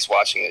boys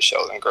watching the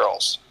show than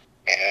girls,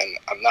 and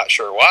I'm not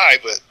sure why,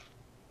 but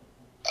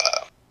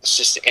it's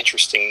just an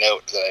interesting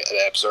note that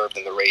I observed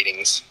in the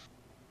ratings.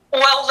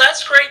 Well,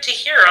 that's great to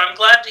hear. I'm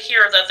glad to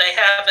hear that they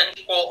have an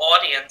equal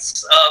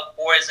audience of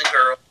boys and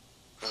girls,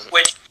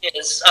 which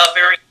is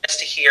very nice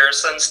to hear,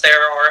 since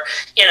there are,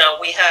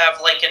 we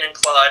have Lincoln and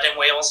Clyde, and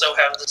we also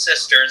have the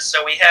sisters,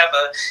 so we have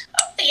a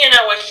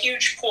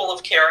huge pool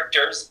of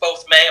characters,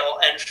 both male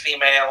and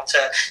female,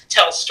 to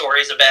tell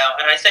stories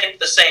about. And I think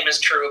the same is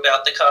true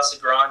about the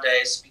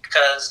Casagrandes,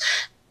 because,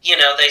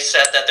 they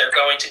said that they're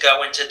going to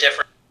go into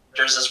different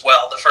characters as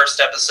well. The first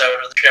episode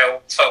of the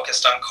show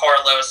focused on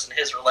Carlos and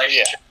his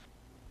relationship.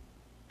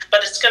 Yeah.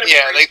 But it's going to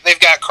be they've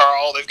got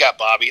Carl, they've got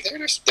Bobby.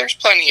 There's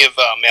plenty of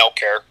male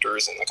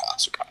characters in the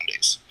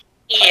Casagrandes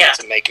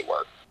to make it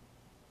work.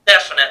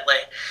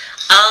 Definitely.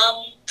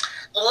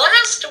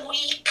 Last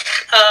week,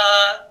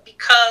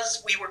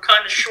 because we were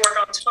kind of short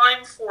on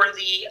time for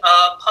the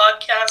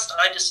podcast,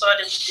 I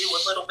decided to do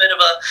a little bit of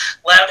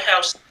a Loud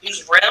House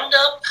news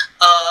roundup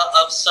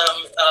of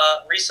some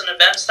recent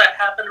events that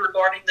happened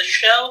regarding the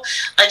show.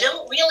 I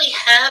don't really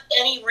have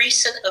any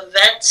recent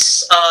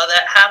events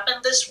that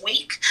happened this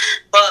week,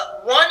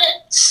 but one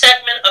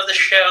segment of the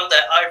show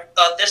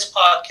this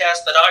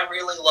podcast that I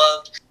really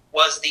loved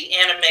was the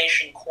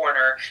Animation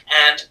Corner.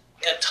 And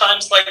at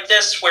times like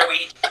this, where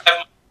we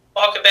have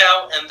talk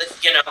about and the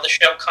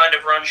show kind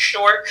of runs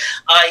short,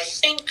 I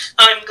think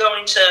I'm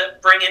going to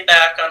bring it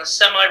back on a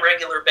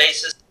semi-regular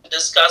basis to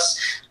discuss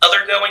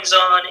other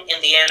goings-on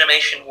in the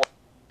animation world.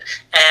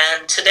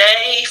 And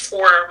today,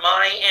 for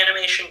my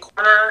Animation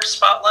Corner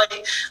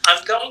Spotlight,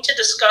 I'm going to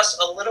discuss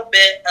a little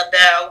bit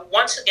about,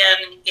 once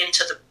again,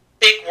 into the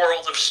big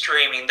world of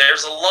streaming.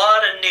 There's a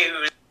lot of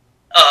news,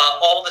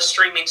 all the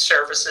streaming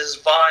services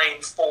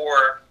vying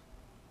for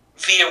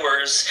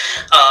viewers.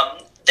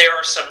 There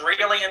are some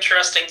really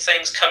interesting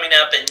things coming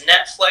up in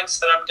Netflix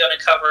that I'm going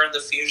to cover in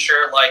the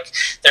future, like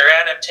their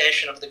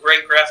adaptation of the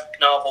great graphic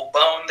novel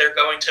Bone they're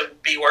going to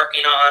be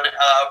working on.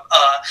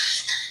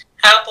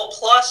 Apple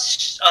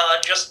Plus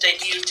just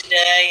debuted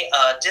today.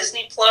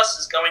 Disney Plus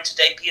is going to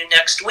debut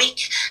next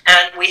week.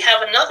 And we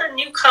have another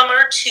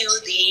newcomer to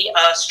the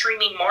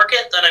streaming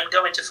market that I'm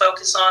going to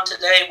focus on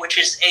today, which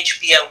is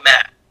HBO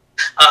Max.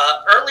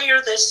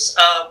 Earlier this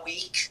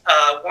week,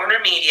 Warner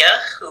Media,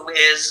 who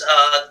is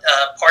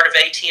part of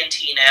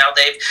AT&T now,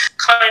 they've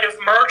kind of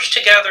merged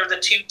together the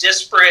two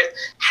disparate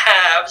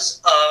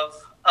halves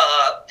of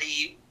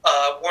the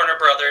Warner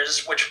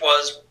Brothers, which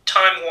was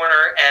Time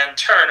Warner and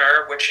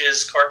Turner, which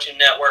is Cartoon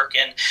Network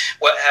and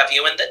what have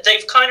you, and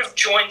they've kind of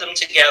joined them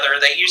together.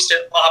 They used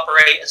to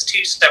operate as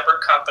two separate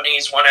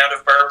companies, one out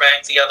of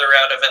Burbank, the other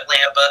out of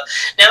Atlanta, but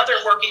now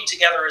they're working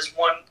together as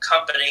one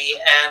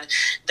company, and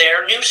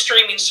their new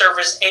streaming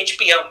service,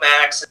 HBO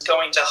Max, is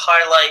going to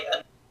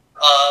highlight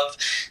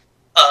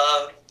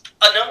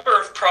a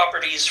number of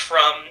properties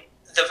from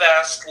the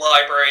vast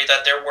library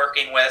that they're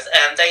working with,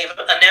 and they've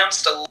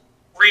announced a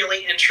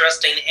really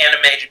interesting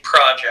animated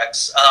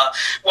projects.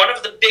 One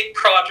of the big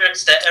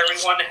projects that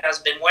everyone has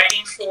been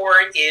waiting for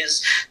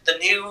is the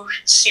new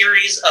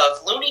series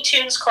of Looney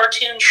Tunes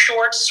cartoon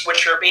shorts,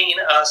 which are being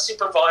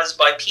supervised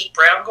by Pete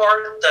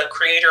Brownguard, the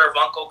creator of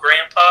Uncle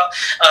Grandpa.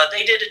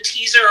 They did a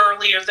teaser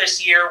earlier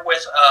this year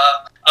with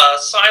a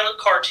silent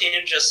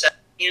cartoon just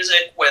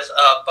music with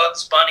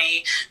Bugs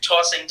Bunny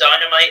tossing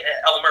dynamite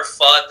at Elmer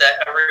Fudd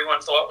that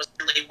everyone thought was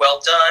really well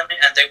done,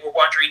 and they were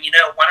wondering,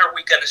 when are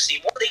we going to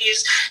see more of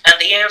these? And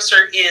the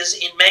answer is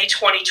in May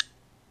 2020,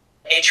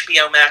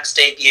 HBO Max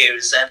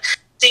debuts, and it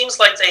seems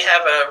like they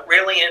have a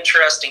really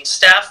interesting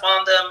staff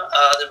on them.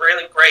 The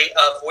really great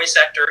voice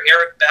actor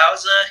Eric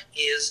Bauza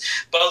is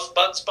both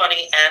Bugs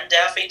Bunny and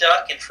Daffy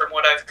Duck, and from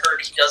what I've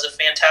heard, he does a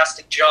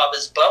fantastic job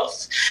as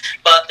both.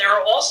 But there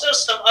are also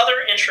some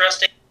other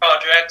interesting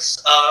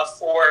projects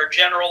for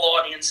general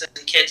audiences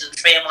and kids and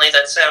family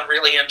that sound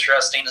really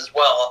interesting as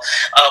well.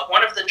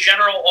 One of the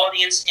general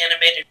audience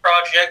animated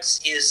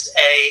projects is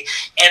a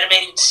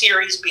animated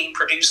series being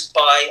produced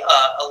by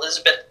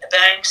Elizabeth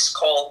Banks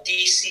called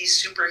DC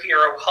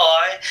Superhero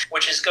High,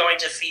 which is going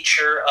to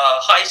feature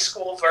high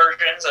school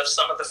versions of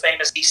some of the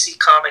famous DC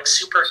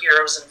Comics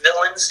superheroes and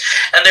villains.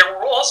 And there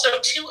were also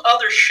two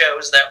other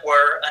shows that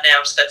were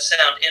announced that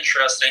sound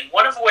interesting,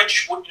 one of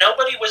which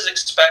nobody was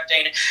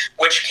expecting,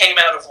 which came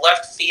out of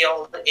left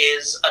field,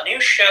 is a new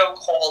show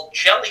called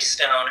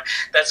Jellystone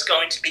that's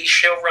going to be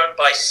showrun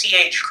by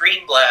C.H.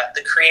 Greenblatt,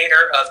 the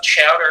creator of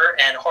Chowder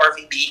and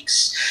Harvey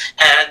Beaks.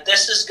 And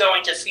this is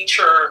going to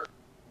feature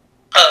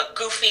a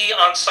goofy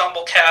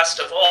ensemble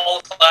cast of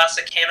all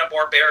classic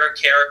Hanna-Barbera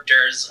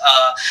characters,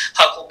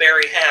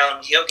 Huckleberry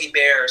Hound, Yogi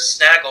Bear,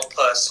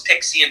 Snagglepuss,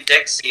 Pixie and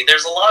Dixie.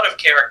 There's a lot of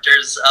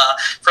characters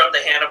from the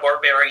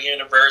Hanna-Barbera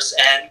universe,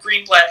 and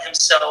Greenblatt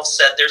himself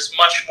said there's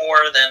much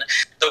more than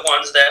the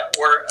ones that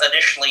were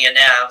initially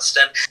announced.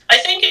 And I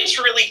think it's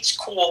really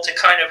cool to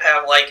kind of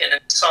have like an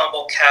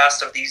ensemble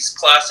cast of these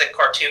classic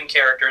cartoon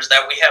characters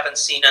that we haven't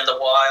seen in a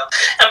while,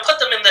 and put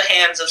them in the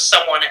hands of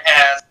someone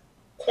as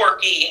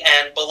quirky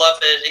and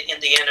beloved in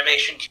the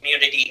animation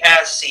community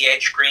as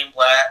C.H.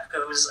 Greenblatt,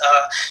 whose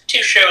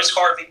two shows,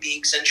 Harvey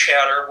Beaks and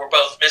Chowder, were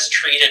both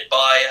mistreated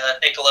by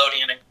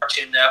Nickelodeon and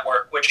Cartoon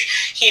Network,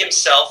 which he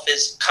himself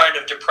is kind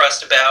of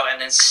depressed about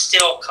and is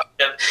still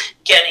kind of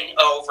getting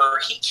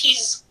over.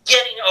 He's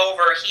getting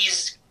over.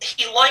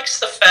 He likes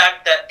the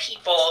fact that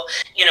people,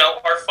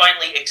 are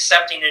finally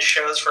accepting his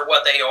shows for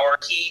what they are.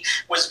 He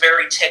was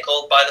very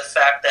tickled by the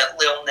fact that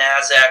Lil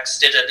Nas X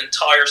did an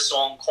entire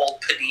song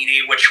called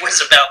Panini, which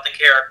was about the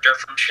character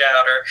from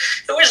Chowder,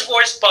 who is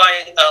voiced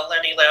by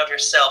Lenny Loud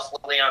herself,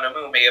 Liliana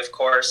Mumi, of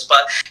course.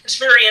 But it's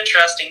very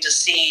interesting to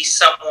see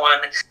someone,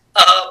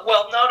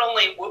 not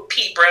only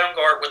Pete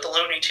Brownguard with the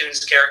Looney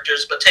Tunes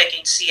characters, but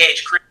taking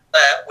C.H.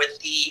 Greenblatt with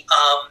the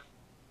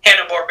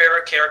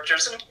Hanna-Barbera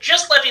characters and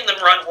just letting them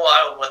run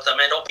wild with them.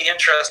 It'll be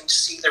interesting to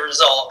see the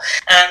result.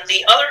 And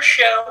the other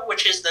show,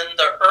 which is in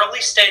the early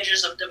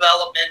stages of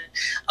development,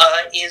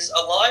 is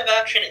a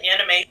live-action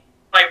animated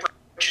hybrid,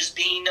 which is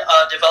being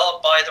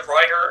developed by the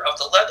writer of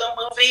the Lego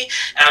Movie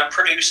and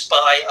produced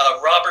by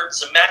Robert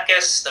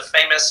Zemeckis, the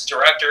famous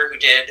director who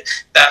did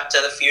Back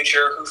to the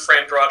Future, Who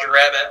Framed Roger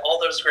Rabbit,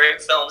 all those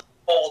great films,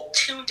 called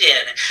Tuned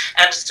In.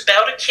 And it's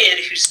about a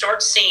kid who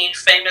starts seeing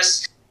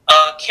famous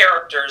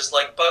characters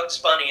like Bugs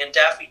Bunny and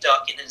Daffy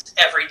Duck in his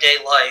everyday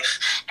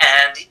life,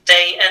 and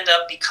they end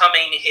up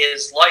becoming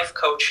his life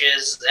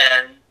coaches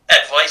and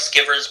advice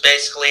givers,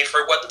 basically,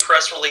 for what the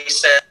press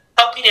release said,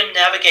 helping him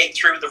navigate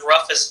through the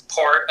roughest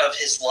part of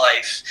his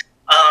life.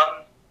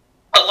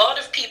 A lot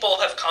of people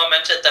have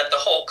commented that the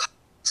whole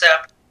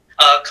concept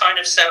kind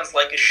of sounds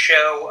like a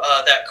show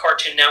that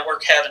Cartoon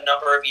Network had a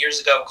number of years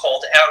ago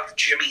called Out of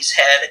Jimmy's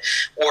Head,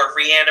 or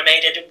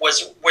Reanimated,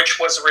 which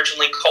was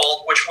originally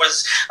called, which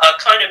was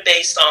kind of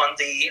based on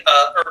the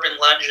urban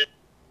legend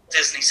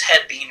Disney's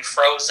head being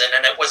frozen,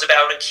 and it was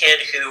about a kid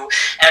who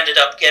ended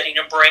up getting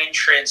a brain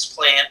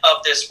transplant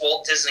of this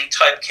Walt Disney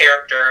type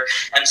character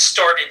and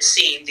started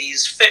seeing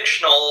these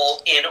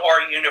fictional, in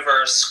our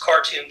universe,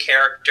 cartoon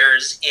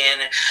characters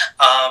in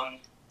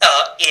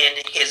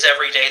his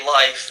everyday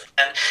life.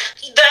 And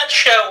that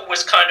show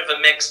was kind of a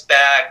mixed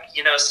bag.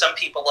 You know, some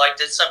people liked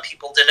it, some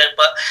people didn't.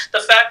 But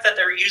the fact that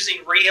they're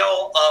using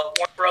real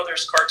Warner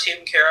Brothers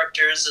cartoon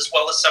characters, as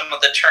well as some of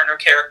the Turner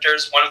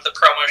characters, one of the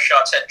promo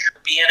shots had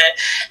Droopy in it,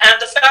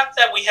 and the fact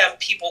that we have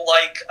people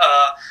like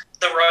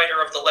the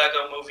writer of the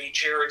Lego Movie,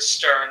 Jared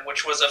Stern,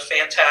 which was a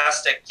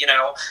fantastic,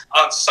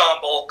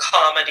 ensemble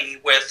comedy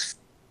with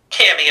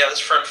cameos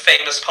from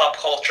famous pop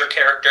culture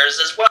characters,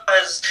 as well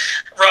as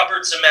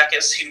Robert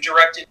Zemeckis, who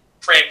directed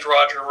Framed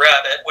Roger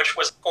Rabbit, which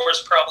was, of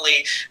course,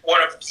 probably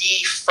one of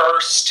the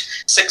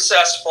first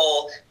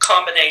successful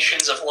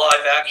combinations of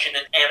live action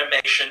and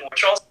animation,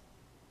 which also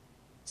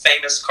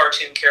famous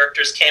cartoon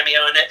characters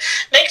cameo in it,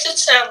 makes it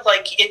sound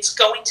like it's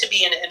going to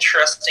be an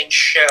interesting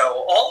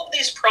show. All of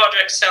these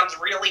projects sound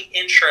really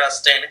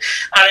interesting, and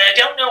I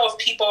don't know if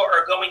people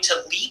are going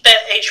to leap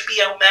at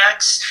HBO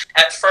Max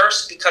at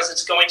first because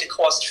it's going to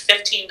cost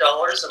 $15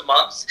 a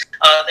month.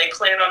 They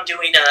plan on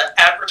doing an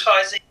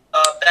advertising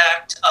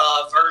backed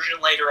version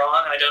later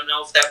on. I don't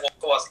know if that will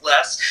cost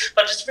less,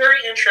 but it's very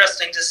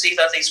interesting to see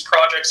that these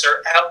projects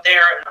are out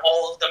there and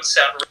all of them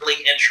sound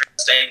really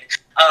interesting.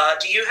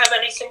 Do you have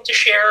anything to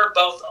share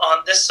both on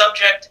this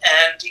subject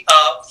and,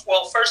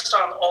 well, first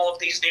on all of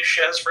these new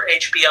shows for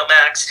HBO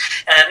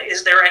Max, and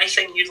is there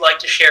anything you'd like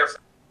to share?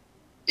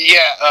 Yeah,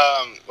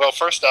 well,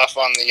 first off,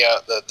 on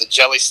the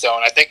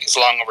Jellystone, I think it's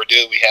long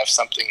overdue. We have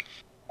something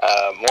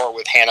more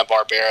with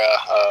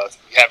Hanna-Barbera.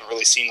 We haven't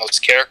really seen those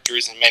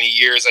characters in many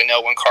years. I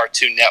know when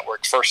Cartoon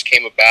Network first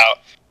came about,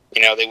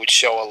 they would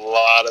show a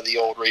lot of the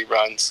old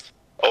reruns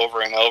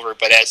over and over,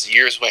 but as the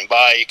years went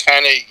by,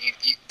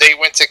 they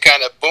went to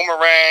kind of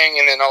Boomerang,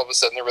 and then all of a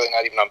sudden they're really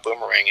not even on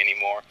Boomerang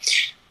anymore.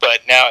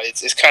 But now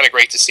it's kind of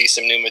great to see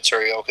some new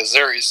material, because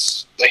there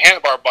is the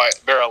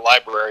Hanna-Barbera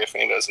library, if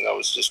anyone doesn't know,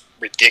 is just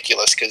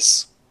ridiculous,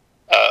 because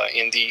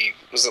in the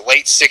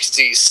late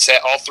 60s,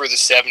 all through the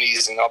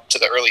 70s and up to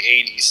the early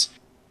 80s,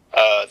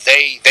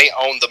 they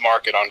owned the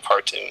market on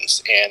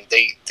cartoons, and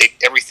they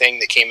everything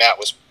that came out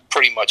was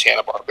pretty much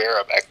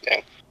Hanna-Barbera back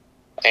then.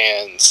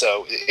 And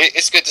so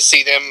it's good to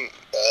see them,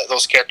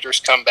 those characters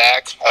come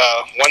back.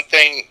 One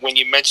thing, when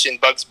you mentioned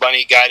Bugs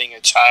Bunny guiding a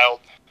child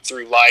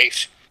through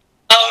life,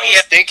 I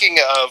was thinking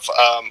of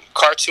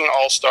Cartoon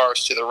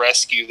All-Stars to the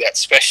Rescue, that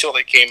special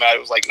that came out. It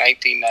was like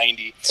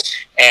 1990,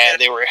 and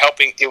they were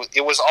helping.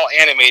 It was all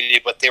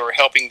animated, but they were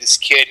helping this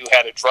kid who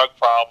had a drug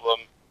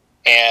problem,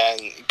 and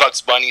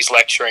Bugs Bunny's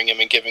lecturing him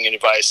and giving him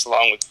advice,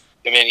 along with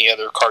many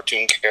other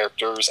cartoon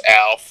characters,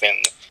 Alf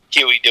and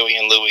Huey, Dewey,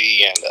 and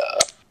Louie,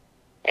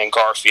 and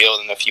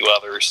Garfield and a few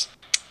others.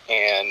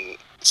 And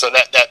so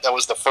that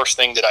was the first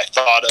thing that I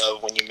thought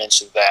of when you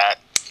mentioned that.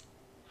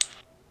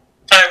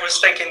 I was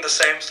thinking the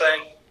same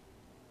thing.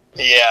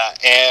 Yeah,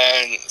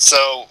 and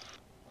so,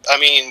 I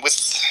mean,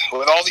 with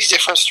all these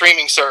different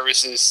streaming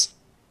services,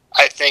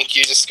 I think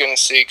you're just going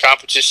to see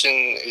competition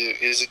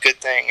is a good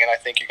thing, and I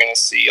think you're going to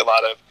see a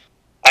lot of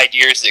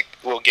ideas that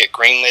will get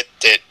greenlit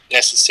that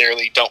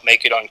necessarily don't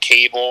make it on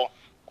cable,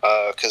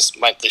 because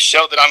the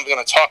show that I'm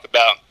going to talk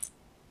about,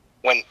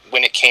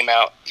 when it came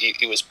out,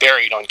 it was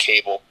buried on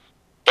cable.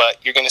 But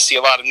you're going to see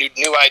a lot of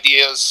new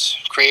ideas,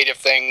 creative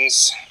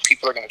things.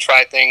 People are going to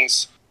try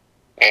things,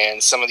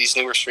 and some of these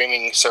newer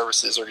streaming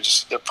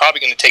services they're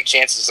probably going to take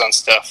chances on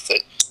stuff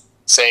that,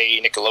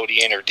 say,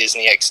 Nickelodeon or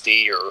Disney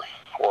XD or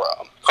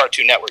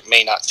Cartoon Network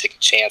may not take a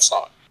chance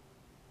on.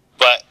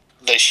 But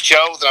the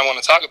show that I want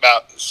to talk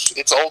about,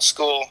 it's old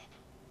school,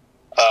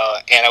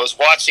 and I was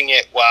watching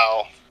it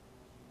while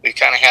we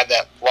kind of had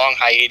that long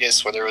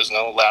hiatus where there was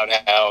no Loud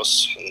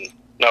House and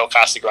no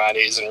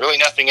Casagrandes and really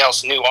nothing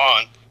else new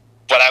on.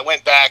 But I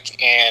went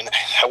back and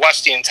I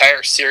watched the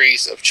entire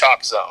series of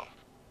Chalk Zone.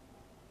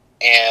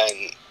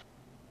 And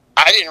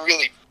I didn't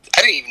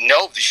even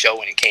know the show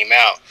when it came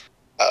out.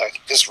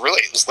 Because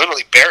really, it was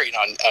literally buried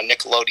on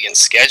Nickelodeon's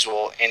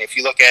schedule. And if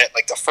you look at it,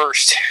 like the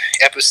first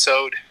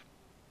episode,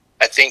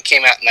 I think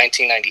came out in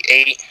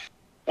 1998,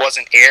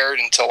 wasn't aired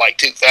until like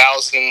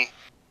 2000.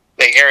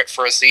 They air it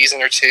for a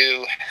season or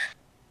two,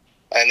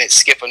 and then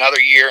skip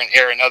another year and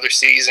air another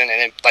season, and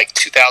then like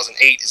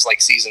 2008 is like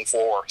season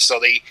 4.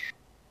 So they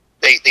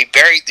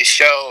buried the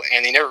show,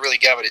 and they never really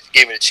gave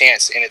it a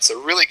chance. And it's a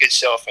really good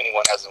show if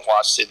anyone hasn't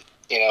watched it.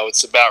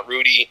 It's about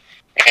Rudy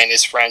and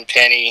his friend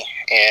Penny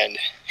and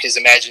his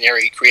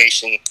imaginary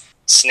creation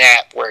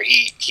Snap, where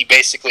he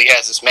basically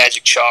has this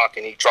magic chalk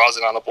and he draws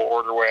it on a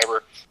board or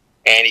wherever,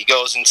 and he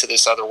goes into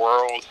this other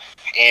world,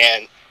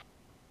 and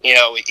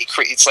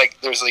it's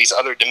like there's these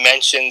other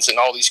dimensions and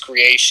all these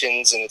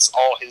creations, and it's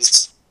all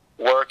his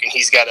work, and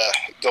he's got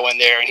to go in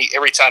there, and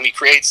every time he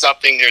creates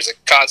something, there's a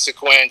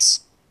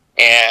consequence.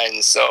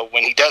 And so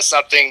when he does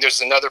something,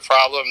 there's another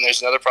problem, and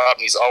there's another problem.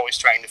 He's always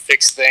trying to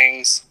fix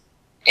things.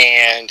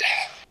 And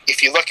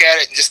if you look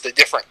at it, just the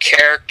different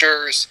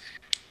characters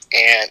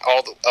and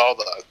all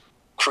the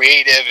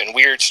creative and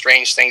weird,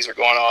 strange things that are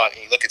going on,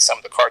 and you look at some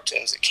of the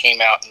cartoons that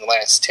came out in the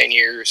last 10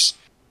 years,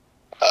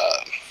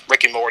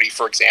 Rick and Morty,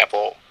 for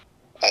example,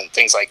 and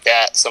things like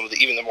that, some of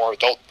even the more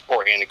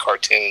adult-oriented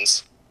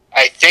cartoons.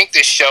 I think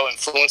this show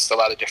influenced a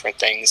lot of different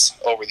things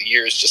over the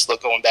years, just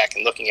going back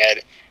and looking at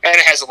it. And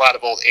it has a lot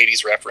of old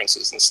 80s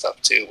references and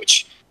stuff, too,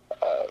 which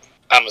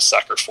I'm a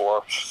sucker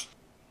for.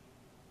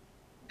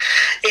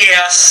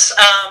 Yes,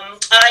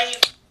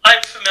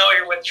 I'm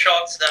familiar with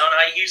Chalk Zone.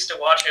 I used to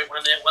watch it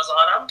when it was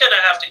on. I'm going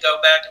to have to go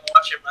back and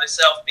watch it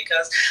myself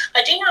because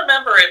I do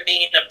remember it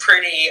being a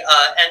pretty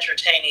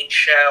entertaining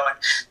show. And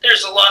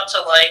there's a lot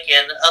to like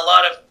and a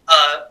lot of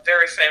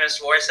very famous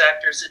voice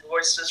actors and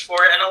voices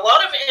for it. And a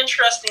lot of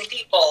interesting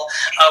people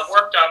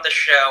worked on the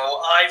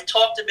show. I've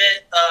talked a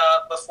bit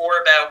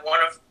before about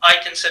I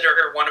consider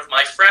her one of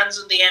my friends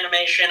in the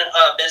animation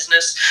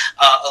business,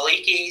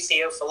 Aliki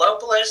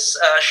Theophilopoulos.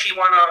 She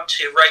went on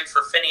to write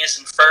for Phineas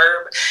and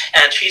Ferb,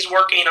 and she's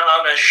working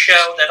on a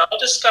show that I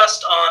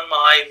discussed on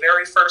my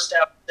very first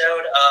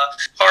episode,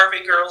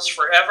 Harvey Girls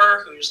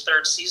Forever, whose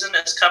third season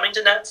is coming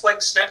to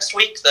Netflix next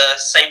week, the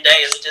same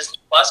day as Disney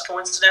Plus,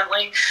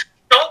 coincidentally.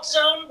 Chalk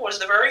Zone was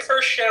the very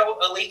first show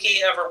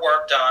Aliki ever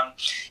worked on.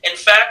 In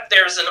fact,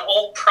 there's an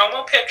old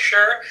promo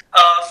picture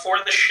for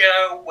the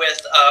show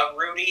with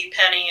Rudy,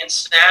 Penny, and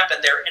Snap,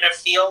 and they're in a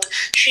field.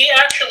 She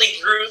actually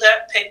drew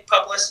that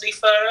publicity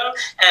photo,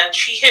 and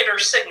she hid her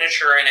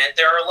signature in it.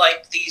 There are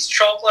like these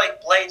chalk-like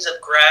blades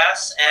of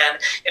grass, and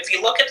if you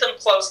look at them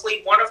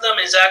closely, one of them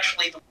is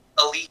actually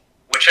Aliki,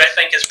 which I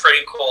think is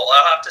pretty cool.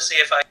 I'll have to see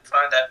if I can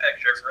find that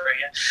picture for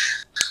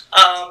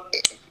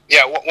you.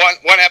 Yeah,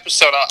 one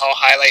episode I'll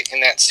highlight in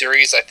that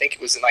series, I think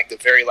it was in like the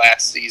very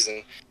last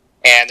season,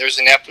 and there's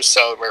an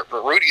episode where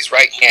Rudy's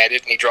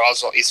right-handed, and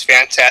he's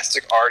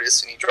fantastic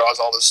artist, and he draws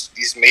all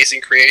these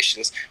amazing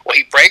creations. Well,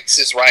 he breaks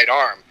his right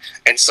arm,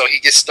 and so he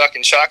gets stuck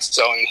in Chalk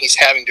Zone, and he's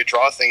having to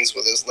draw things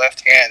with his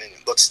left hand, and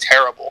it looks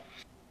terrible.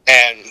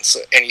 And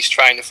he's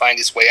trying to find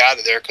his way out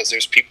of there because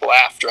there's people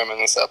after him in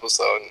this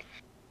episode.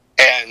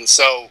 And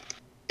so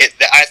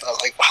I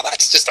thought, like, wow,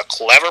 that's just a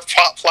clever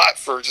plot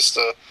for just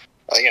an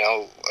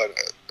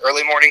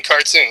early morning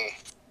cartoon.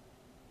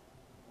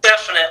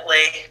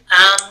 Definitely.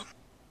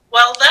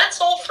 Well,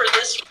 that's all for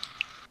this week.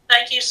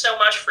 Thank you so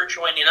much for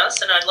joining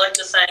us, and I'd like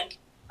to thank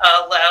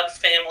Loud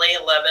Family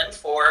 11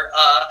 for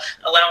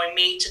allowing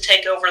me to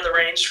take over the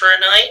reins for a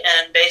night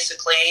and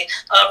basically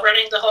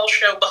running the whole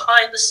show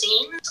behind the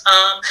scenes.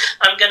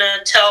 I'm going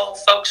to tell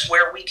folks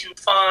where we can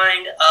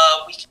find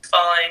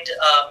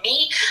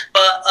me,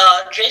 but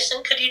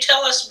Jason, could you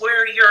tell us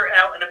where you're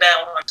out and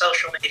about on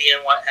social media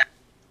and what have you?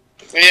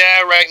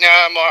 Yeah, right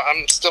now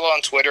I'm still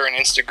on Twitter and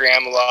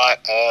Instagram a lot.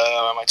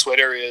 My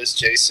Twitter is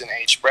Jason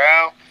H.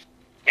 Brow,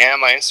 and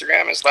my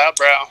Instagram is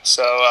LoudBrow.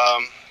 So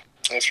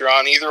if you're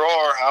on either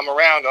or, I'm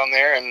around on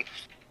there. And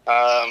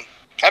I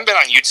haven't been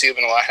on YouTube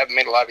in a while. I haven't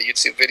made a lot of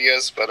YouTube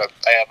videos, but I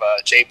have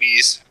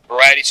JB's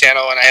Variety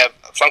channel, and I have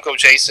Funko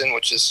Jason,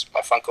 which is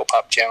my Funko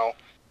Pop channel.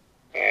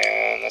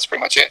 And that's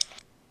pretty much it.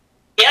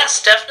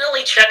 Yes,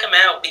 definitely check him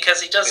out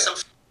because he does some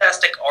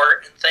fantastic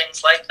art and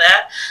things like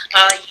that.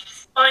 You can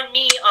find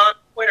me on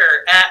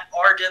Twitter at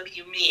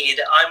RWMead.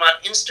 I'm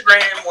on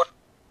Instagram where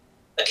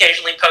I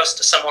occasionally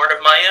post some art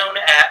of my own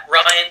at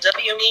Ryan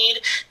W.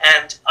 Mead,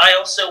 and I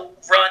also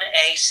run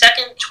a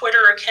second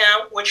Twitter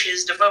account which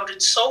is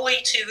devoted solely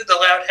to the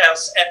Loud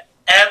House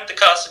and the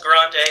Casa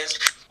Grandes,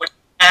 which is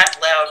at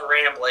Loud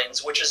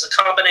Ramblings, which is a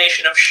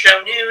combination of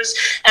show news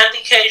and the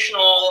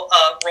occasional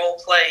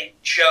role-play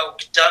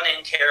joke done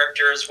in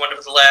character as one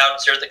of the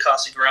Louds or the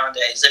Casa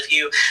Grandes. If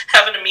you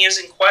have an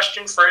amusing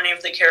question for any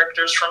of the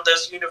characters from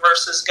those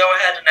universes, go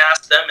ahead and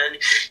ask them, and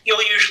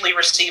you'll usually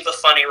receive a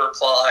funny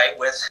reply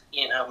with,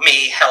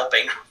 me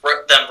helping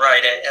them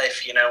write it,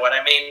 if you know what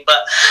I mean.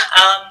 But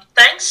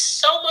thanks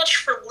so much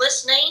for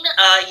listening.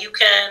 You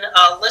can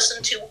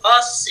listen to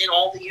us in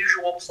all the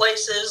usual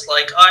places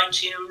like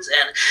iTunes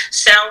and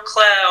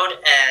SoundCloud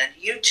and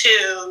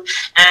YouTube,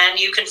 and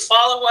you can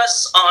follow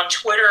us on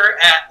Twitter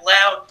at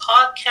Loud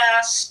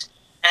Podcast.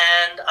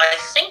 And I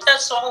think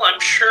that's all. I'm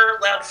sure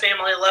Loud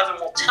Family 11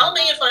 will tell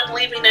me if I'm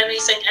leaving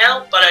anything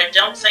out, but I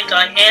don't think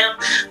I am.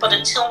 But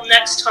until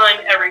next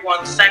time,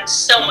 everyone, thanks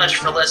so much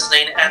for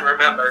listening, and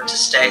remember to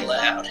stay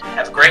loud.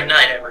 Have a great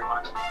night,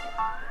 everyone.